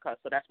wasn't going to cuss,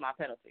 so that's my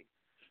penalty.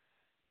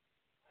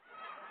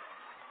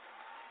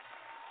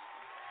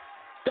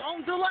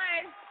 Don't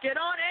delay. Get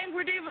on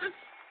Angry Divas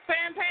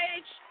fan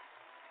page,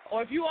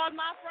 or if you on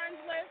my friends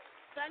list,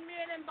 send me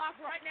an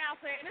inbox right now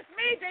saying, it's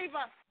me,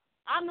 Diva.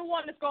 I'm the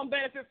one that's going to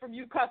benefit from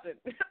you cussing.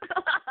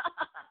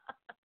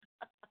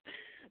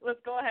 Let's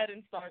go ahead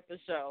and start the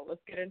show.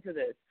 Let's get into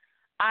this.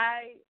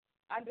 I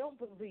don't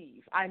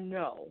believe, I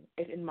know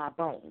it in my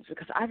bones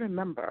because I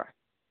remember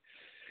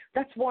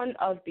that's one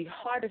of the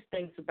hardest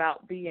things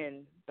about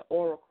being the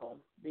oracle,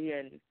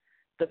 being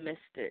the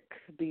mystic,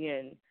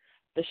 being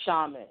the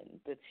shaman,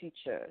 the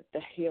teacher,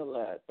 the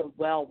healer, the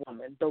well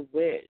woman, the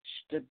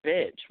witch, the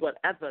bitch,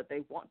 whatever they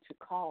want to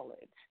call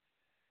it,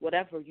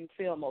 whatever you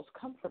feel most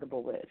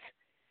comfortable with.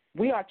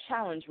 We are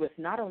challenged with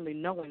not only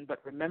knowing but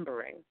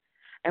remembering.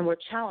 And we're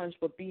challenged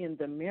with being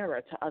the mirror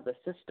to other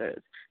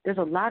sisters. There's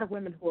a lot of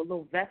women who are a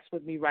little vexed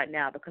with me right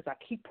now because I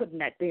keep putting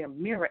that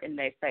damn mirror in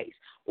their face.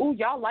 Ooh,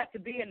 y'all like to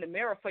be in the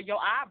mirror for your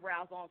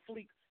eyebrows on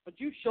fleek, but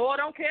you sure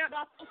don't care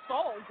about the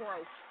soul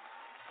growth.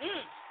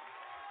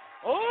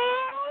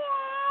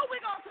 Oh, we're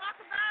going to talk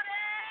about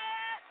it.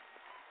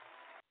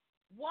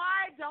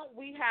 Why don't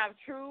we have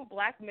true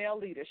black male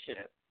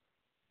leadership?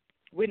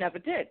 We never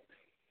did.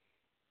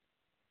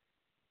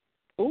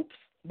 Oops,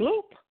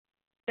 bloop.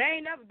 They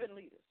ain't never been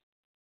leaders.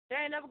 They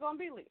ain't never going to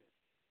be leaders.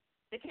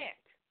 They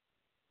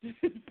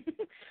can't.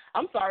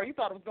 I'm sorry, you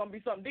thought it was going to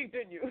be something deep,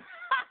 didn't you?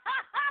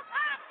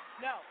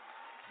 No,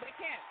 they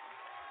can't.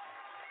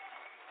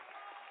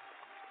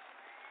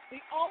 The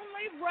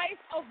only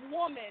race of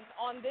woman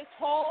on this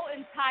whole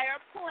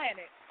entire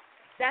planet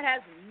that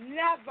has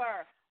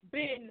never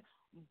been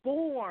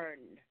born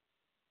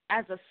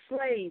as a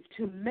slave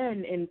to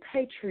men in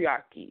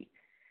patriarchy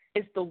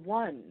is the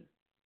one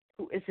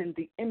who is in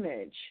the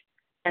image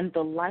and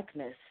the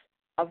likeness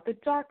of the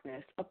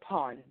darkness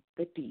upon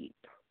the deep.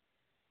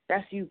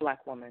 That's you,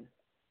 black woman.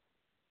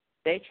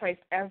 They trace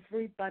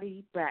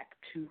everybody back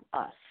to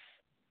us,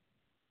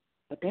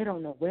 but they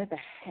don't know where the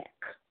heck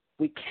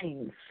we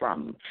came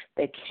from.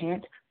 They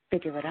can't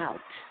figure it out.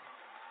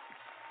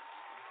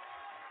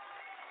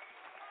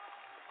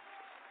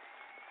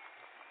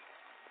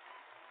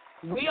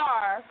 We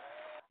are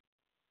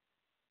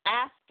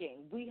asking,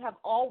 we have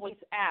always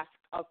asked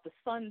of the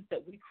sons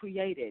that we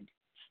created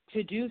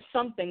to do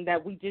something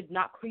that we did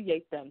not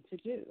create them to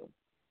do.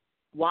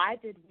 Why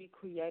did we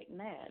create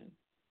man?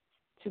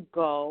 To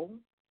go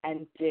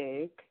and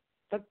dig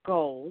the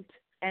gold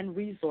and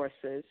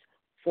resources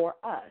for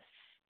us.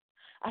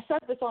 I said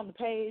this on the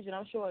page, and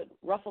I'm sure it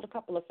ruffled a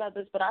couple of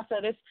feathers, but I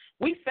said this: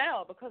 we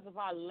fell because of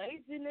our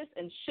laziness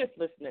and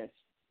shiftlessness.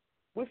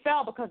 We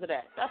fell because of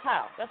that. That's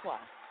how. That's why.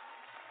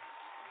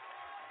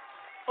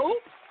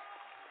 Oops.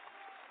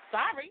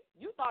 Sorry.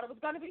 You thought it was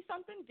going to be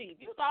something deep.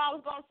 You thought I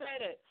was going to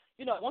say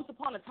that, once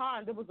upon a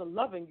time there was a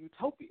loving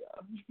utopia.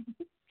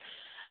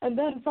 And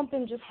then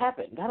something just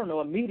happened. I don't know,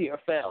 a meteor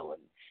fell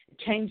and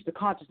changed the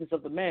consciousness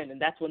of the men,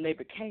 and that's when they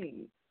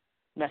became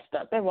messed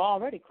up. They were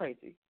already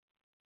crazy.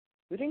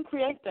 We didn't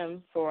create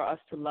them for us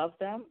to love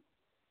them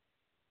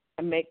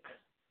and make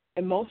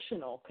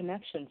emotional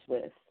connections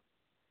with.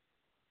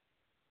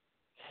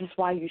 This is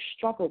why you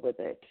struggle with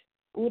it.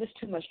 Ooh, there's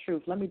too much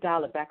truth. Let me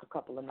dial it back a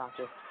couple of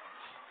notches.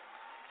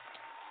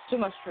 Too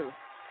much truth.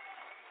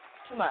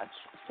 Too much.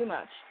 It's too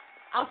much.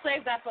 I'll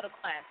save that for the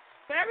class.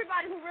 For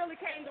everybody who really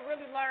came to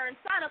really learn,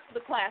 sign up for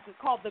the class. It's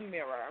called The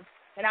Mirror.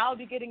 And I'll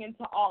be getting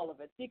into all of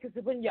it. Because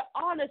when you're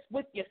honest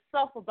with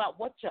yourself about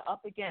what you're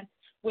up against,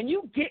 when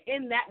you get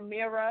in that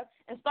mirror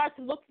and start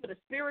to look for the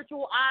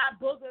spiritual eye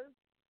boogers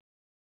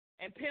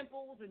and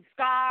pimples and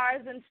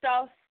scars and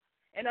stuff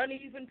and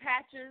uneven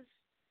patches,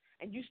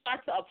 and you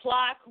start to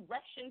apply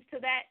corrections to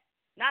that,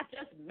 not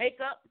just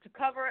makeup to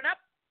cover it up,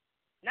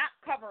 not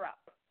cover up.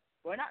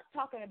 We're not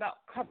talking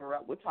about cover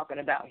up. We're talking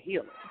about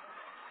healing.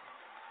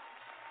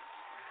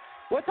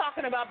 We're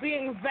talking about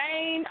being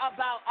vain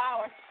about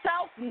our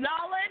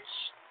self-knowledge,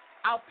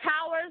 our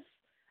powers,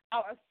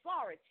 our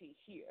authority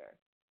here,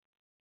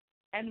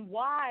 and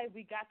why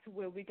we got to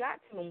where we got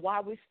to and why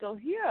we're still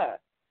here.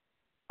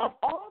 Of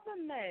all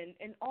the men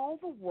in all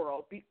the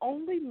world, the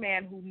only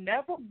man who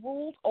never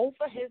ruled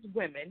over his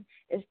women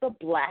is the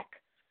black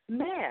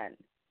man.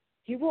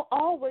 He will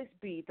always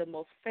be the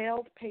most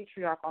failed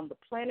patriarch on the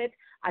planet.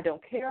 I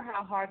don't care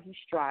how hard he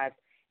strives.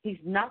 He's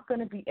not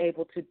going to be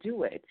able to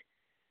do it.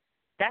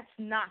 That's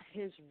not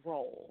his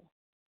role.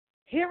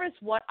 Here is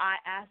what I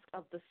ask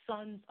of the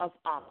sons of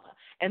Amma.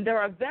 And there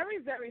are very,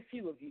 very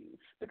few of you,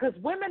 because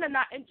women are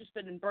not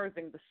interested in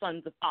birthing the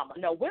sons of Amma.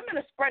 No, women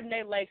are spreading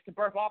their legs to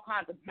birth all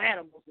kinds of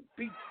animals and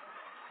beasts,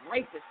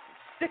 rapists,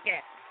 and sick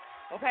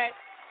asses. Okay?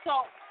 So,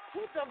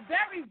 to the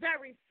very,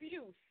 very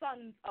few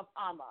sons of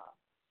Amma,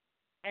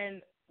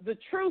 and the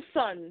true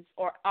sons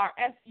are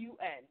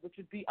S-U-N, which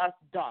would be us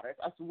daughters,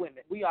 us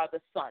women. We are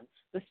the sun.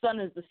 The sun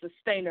is the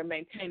sustainer,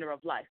 maintainer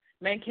of life.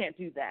 Men can't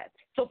do that.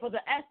 So for the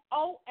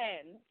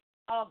S-O-N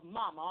of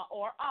mama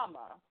or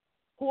Amma,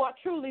 who are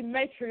truly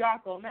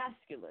matriarchal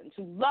masculines,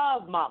 who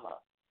love mama,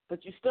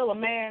 but you're still a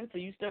man, so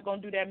you still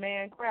going to do that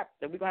man crap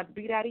that we're going to have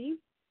to beat out of you?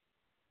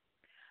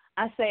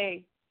 I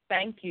say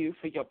thank you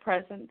for your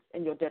presence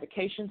and your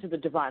dedication to the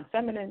divine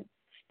feminine,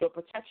 your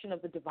protection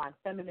of the divine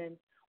feminine.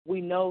 We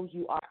know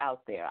you are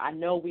out there. I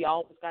know we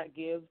always got to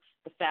give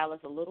the phallus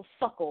a little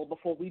suckle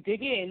before we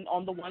dig in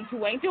on the ones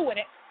who ain't doing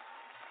it.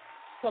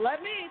 So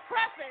let me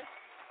preface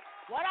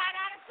what I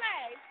got to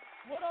say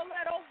with a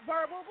little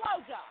verbal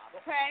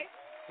blowjob, okay?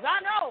 Because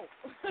I know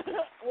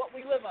what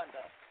we live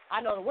under.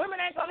 I know the women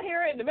ain't going to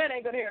hear it and the men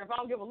ain't going to hear it if I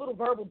don't give a little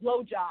verbal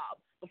blowjob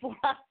before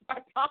I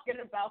start talking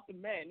about the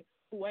men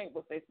who ain't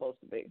what they're supposed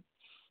to be.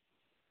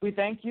 We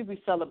thank you.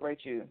 We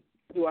celebrate you.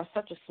 You are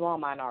such a small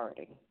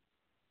minority.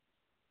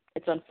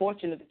 It's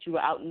unfortunate that you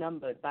were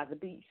outnumbered by the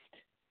beast.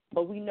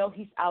 But we know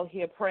he's out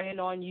here preying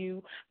on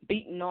you,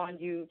 beating on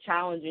you,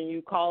 challenging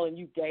you, calling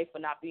you gay for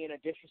not being a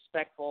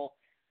disrespectful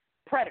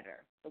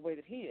predator the way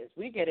that he is.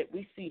 We get it.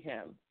 We see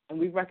him, and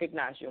we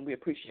recognize you, and we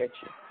appreciate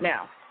you.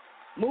 Now,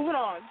 moving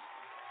on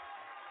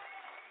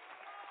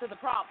to the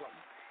problem.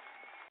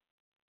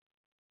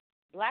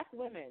 Black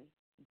women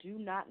do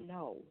not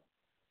know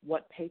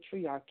what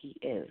patriarchy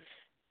is.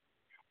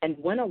 And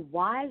when a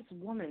wise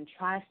woman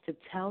tries to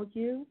tell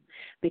you,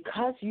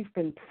 because you've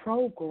been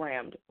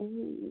programmed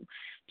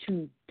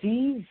to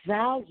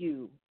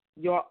devalue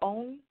your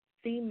own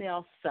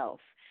female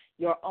self,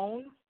 your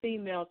own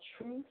female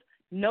truth,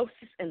 gnosis,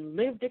 and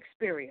lived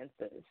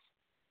experiences,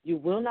 you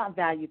will not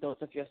value those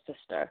of your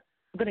sister.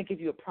 I'm going to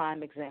give you a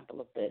prime example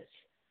of this.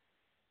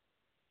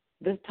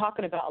 This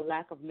talking about a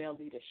lack of male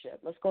leadership.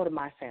 Let's go to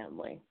my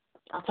family.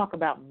 I'll talk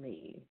about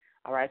me,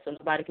 all right? So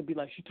nobody could be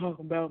like, she's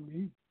talking about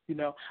me. You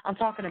know, I'm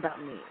talking about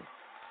me.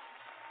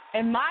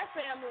 In my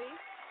family,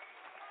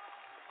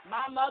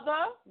 my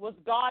mother was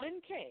God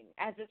and King,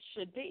 as it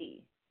should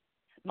be.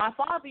 My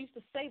father used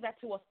to say that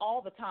to us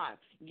all the time.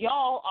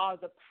 Y'all are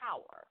the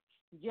power.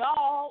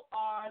 Y'all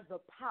are the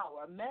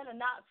power. Men are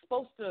not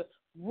supposed to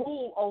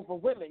rule over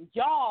women.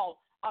 Y'all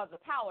are the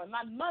power. And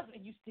my mother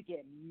used to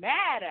get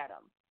mad at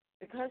him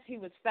because he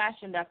was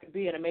fashioned after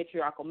being a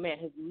matriarchal man.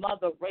 His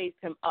mother raised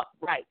him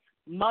upright.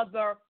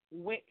 Mother,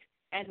 wit,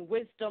 and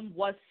wisdom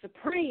was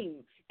supreme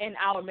in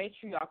our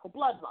matriarchal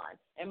bloodline.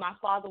 And my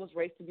father was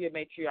raised to be a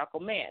matriarchal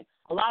man.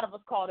 A lot of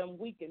us called him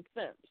weak and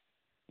simps,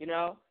 you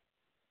know.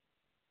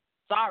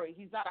 Sorry,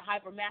 he's not a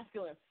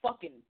hyper-masculine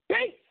fucking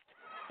beast.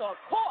 So,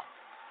 of course,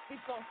 he's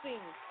going to seem,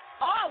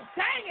 oh,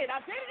 dang it, I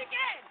did it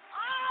again.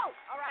 Oh,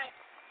 all right.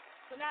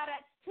 So now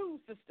that's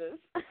two sisters.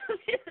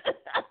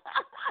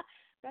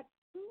 That's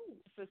two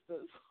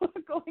sisters who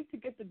are going to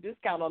get the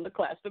discount on the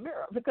class to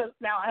mirror because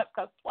now I have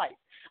cussed twice.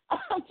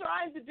 I'm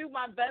trying to do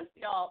my best,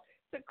 y'all,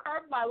 to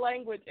curb my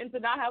language and to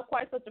not have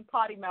quite such a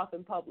potty mouth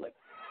in public.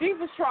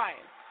 Diva's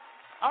trying.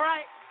 All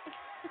right?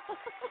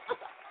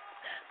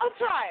 I'm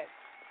trying.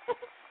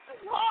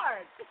 It's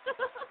hard.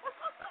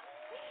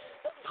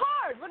 It's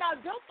hard when I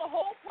built the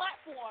whole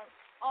platform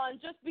on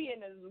just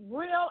being as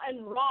real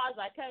and raw as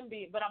I can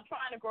be, but I'm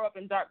trying to grow up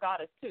in Dark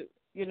Goddess too,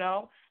 you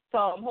know? So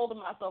I'm holding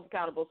myself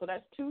accountable. So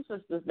that's two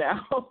sisters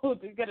now who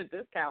get a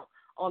discount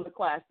on the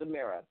class to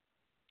mirror.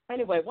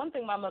 Anyway, one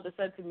thing my mother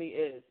said to me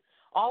is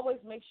always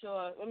make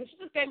sure, I mean, she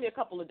just gave me a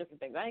couple of different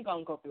things. I ain't going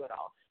to go through it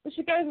all. But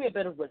she gave me a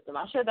bit of wisdom.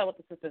 I shared that with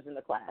the sisters in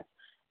the class.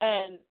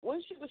 And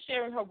when she was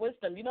sharing her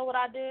wisdom, you know what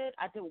I did?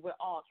 I did what we're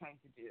all trying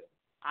to do.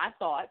 I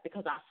thought,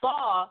 because I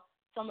saw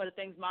some of the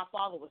things my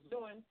father was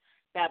doing,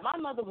 that my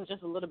mother was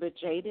just a little bit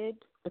jaded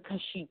because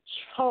she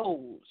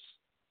chose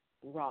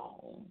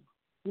wrong.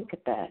 Look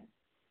at that.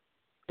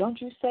 Don't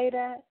you say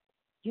that?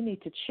 You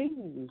need to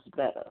choose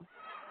better.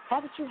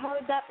 Haven't you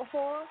heard that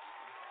before?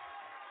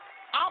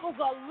 I was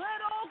a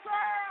little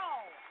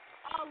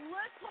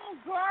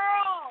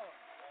girl,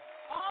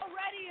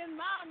 already in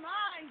my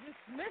mind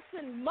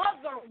dismissing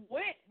mother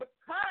wit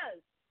because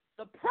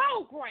the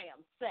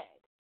program said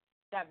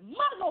that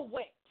mother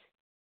wit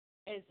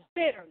is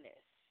bitterness.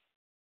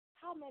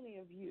 How many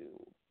of you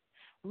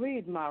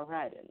read my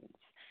writings,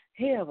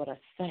 hear what I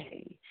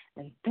say,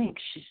 and think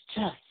she's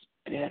just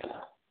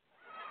bitter?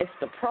 It's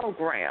the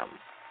program.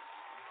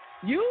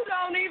 You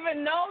don't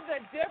even know the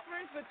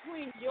difference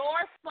between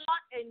your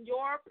thought and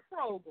your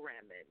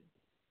programming.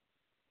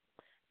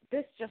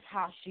 This is just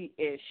how she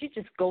is. She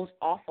just goes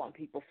off on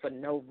people for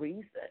no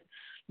reason.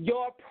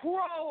 Your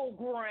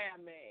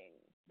programming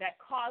that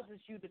causes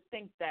you to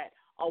think that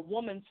a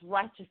woman's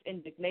righteous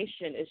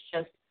indignation is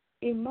just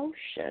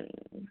emotion.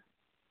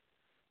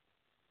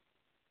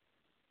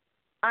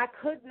 I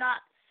could not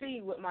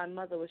see what my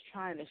mother was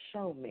trying to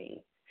show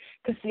me.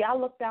 Because, see, I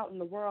looked out in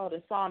the world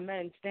and saw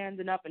men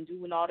standing up and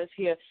doing all this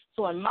here.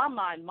 So in my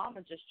mind,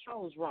 mama just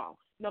chose wrong.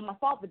 You know, my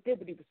father did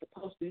what he was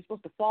supposed to. He was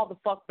supposed to fall the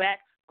fuck back,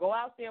 go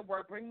out there,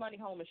 work, bring money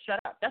home, and shut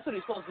up. That's what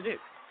he's supposed to do.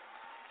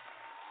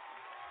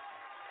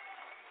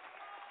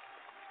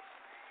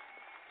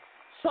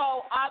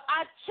 So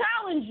I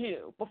challenge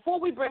you, before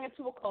we bring it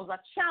to a close, I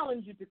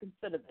challenge you to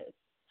consider this.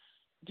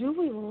 Do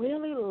we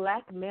really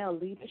lack male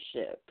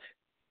leadership?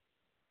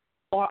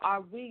 Or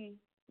are we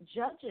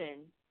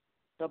judging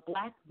the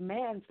black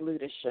man's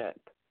leadership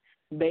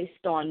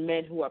based on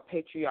men who are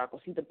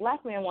patriarchal? See, the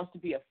black man wants to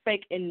be a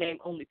fake in-name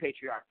only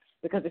patriarch.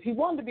 Because if he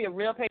wanted to be a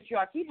real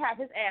patriarch, he'd have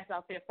his ass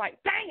out there fighting.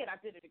 Dang it, I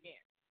did it again.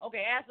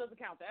 Okay, ass doesn't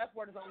count. The F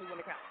word is only when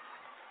it counts.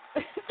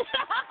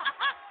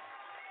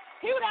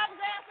 He would have his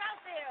ass out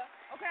there,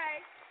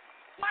 okay,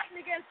 fighting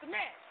against the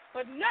men.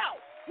 But no,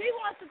 he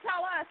wants to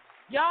tell us,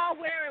 y'all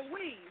wearing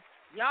weaves,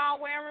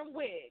 y'all wearing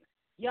wigs,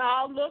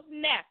 y'all look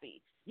nappy,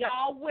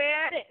 y'all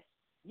wear this,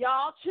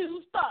 y'all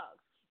choose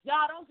thugs,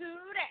 y'all don't do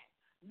that,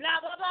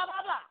 blah, blah, blah,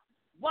 blah, blah.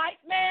 White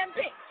man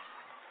bitch.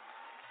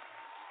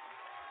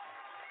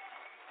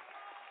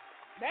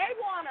 They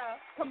want to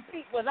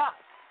compete with us.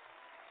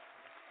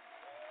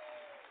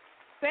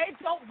 They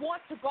don't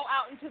want to go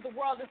out into the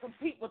world and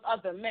compete with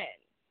other men.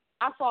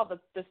 I saw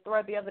this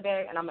thread the other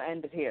day, and I'm going to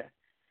end it here.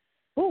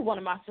 One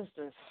of my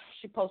sisters,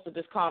 she posted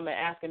this comment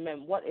asking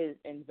men, what is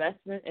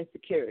investment and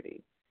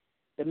security?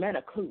 the men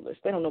are clueless.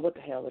 They don't know what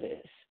the hell it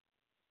is.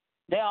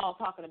 They're all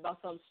talking about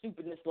some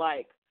stupidness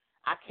like,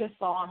 I kiss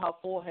her on her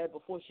forehead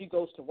before she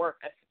goes to work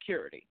at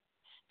security.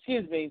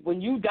 Excuse me, when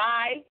you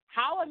die,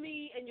 how are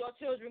me and your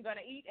children going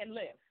to eat and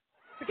live?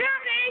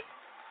 Security!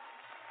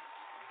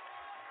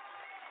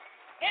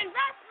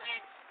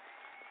 Investment!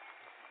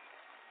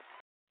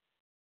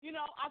 You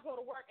know, I go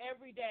to work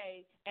every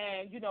day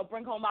and,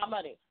 bring home my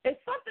money. If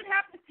something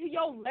happens to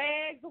your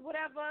legs or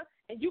whatever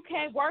and you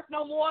can't work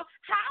no more,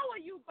 how are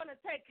you going to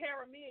take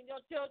care of me and your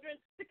children?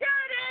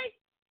 Security!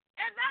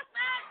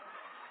 Investment!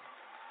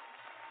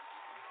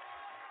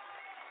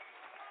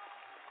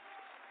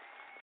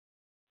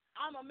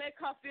 I'm going to make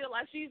her feel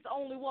like she's the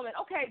only woman.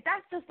 Okay,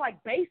 that's just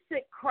like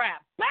basic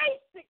crap.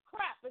 Basic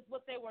crap is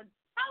what they were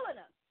telling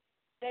us.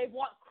 They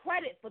want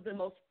credit for the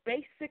most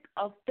basic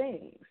of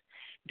things.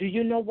 Do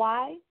you know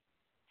why?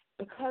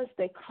 Because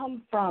they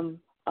come from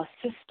a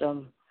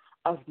system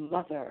of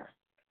mother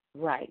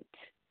right.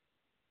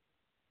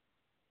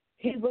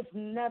 He was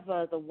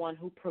never the one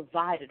who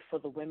provided for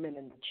the women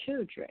and the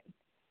children.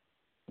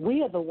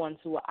 We are the ones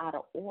who are out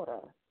of order,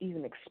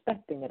 even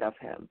expecting it of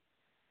him.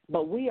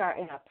 But we are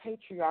in a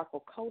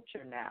patriarchal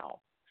culture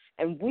now,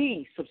 and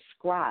we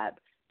subscribe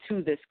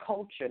to this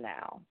culture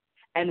now,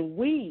 and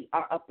we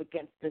are up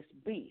against this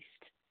beast.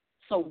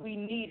 So we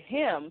need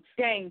him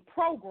staying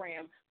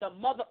programmed, the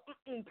mother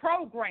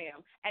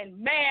program, and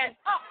man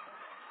up.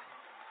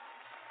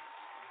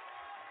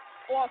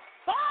 Or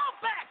fall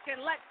back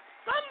and let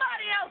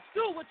somebody else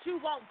do what you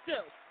won't do.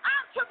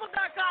 I'm Triple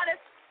Dark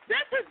Goddess.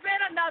 This has been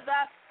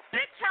another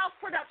Bitch House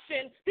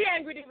production, The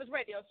Angry Divas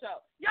Radio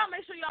Show. Y'all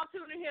make sure y'all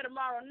tune in here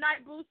tomorrow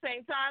night, boo.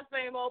 Same time,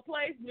 same old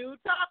place, new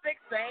topic,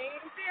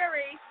 same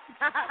theory.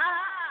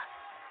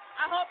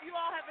 I hope you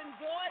all have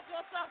enjoyed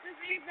yourself this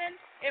evening.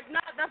 If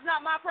not, that's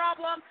not my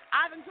problem.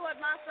 I've enjoyed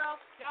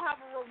myself. Y'all have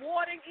a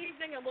rewarding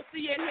evening, and we'll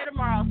see you in here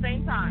tomorrow,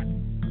 same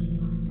time.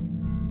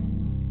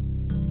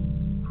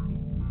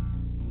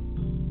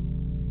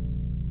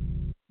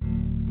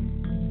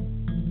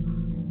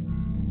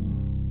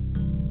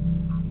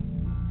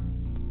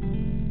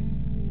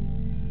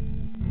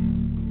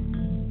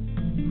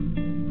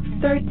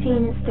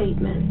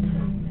 Statements.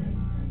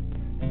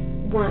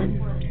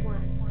 1.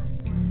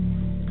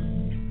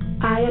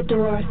 I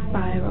adore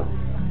spirals.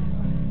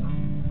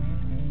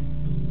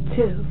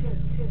 2.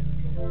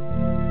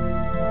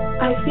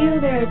 I feel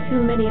there are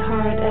too many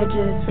hard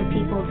edges for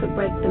people to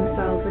break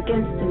themselves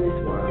against in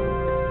this world.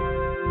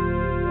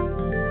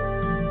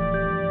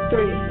 3.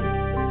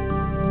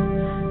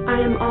 I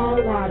am all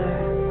water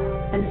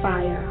and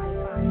fire.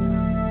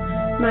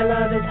 My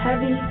love is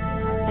heavy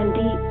and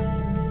deep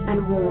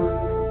and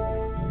warm.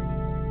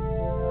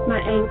 My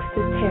angst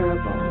is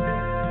terrible.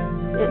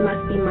 It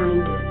must be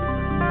minded.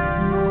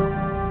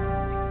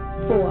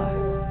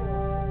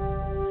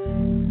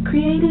 4.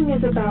 Creating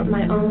is about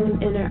my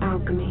own inner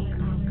alchemy.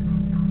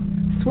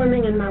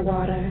 Swimming in my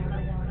water.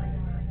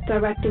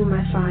 Directing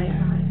my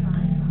fire.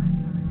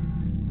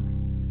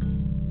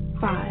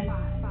 5.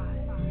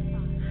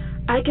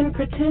 I can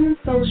pretend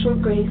social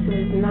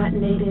graces not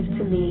native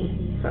to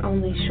me for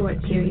only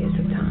short periods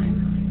of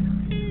time.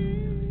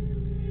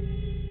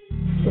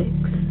 6.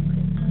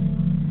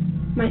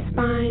 My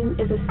spine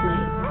is a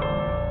snake.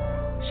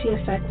 She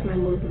affects my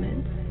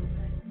movements.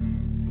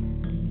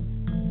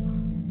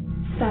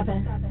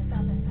 7.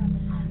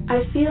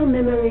 I feel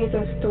memories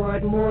are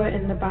stored more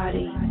in the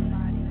body,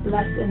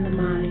 less in the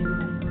mind.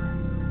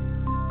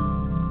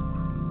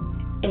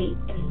 8.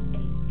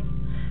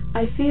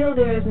 I feel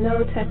there is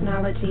no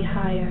technology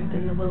higher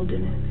than the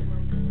wilderness.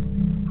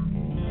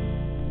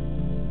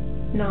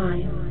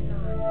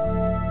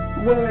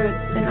 9.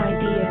 Words and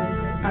ideas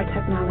are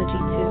technology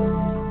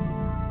too.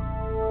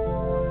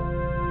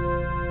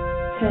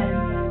 10.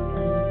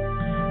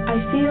 I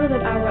feel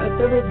that our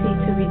ability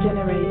to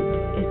regenerate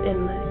is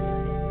endless.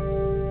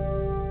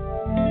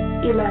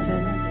 11.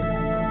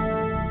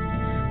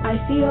 I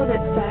feel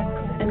that sex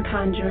and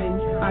conjuring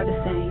are the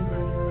same.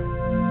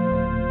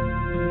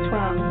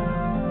 12.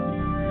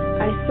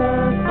 I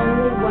serve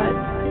only what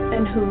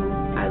and who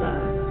I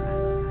love.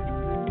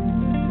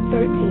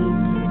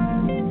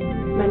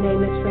 13. My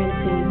name is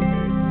Francine.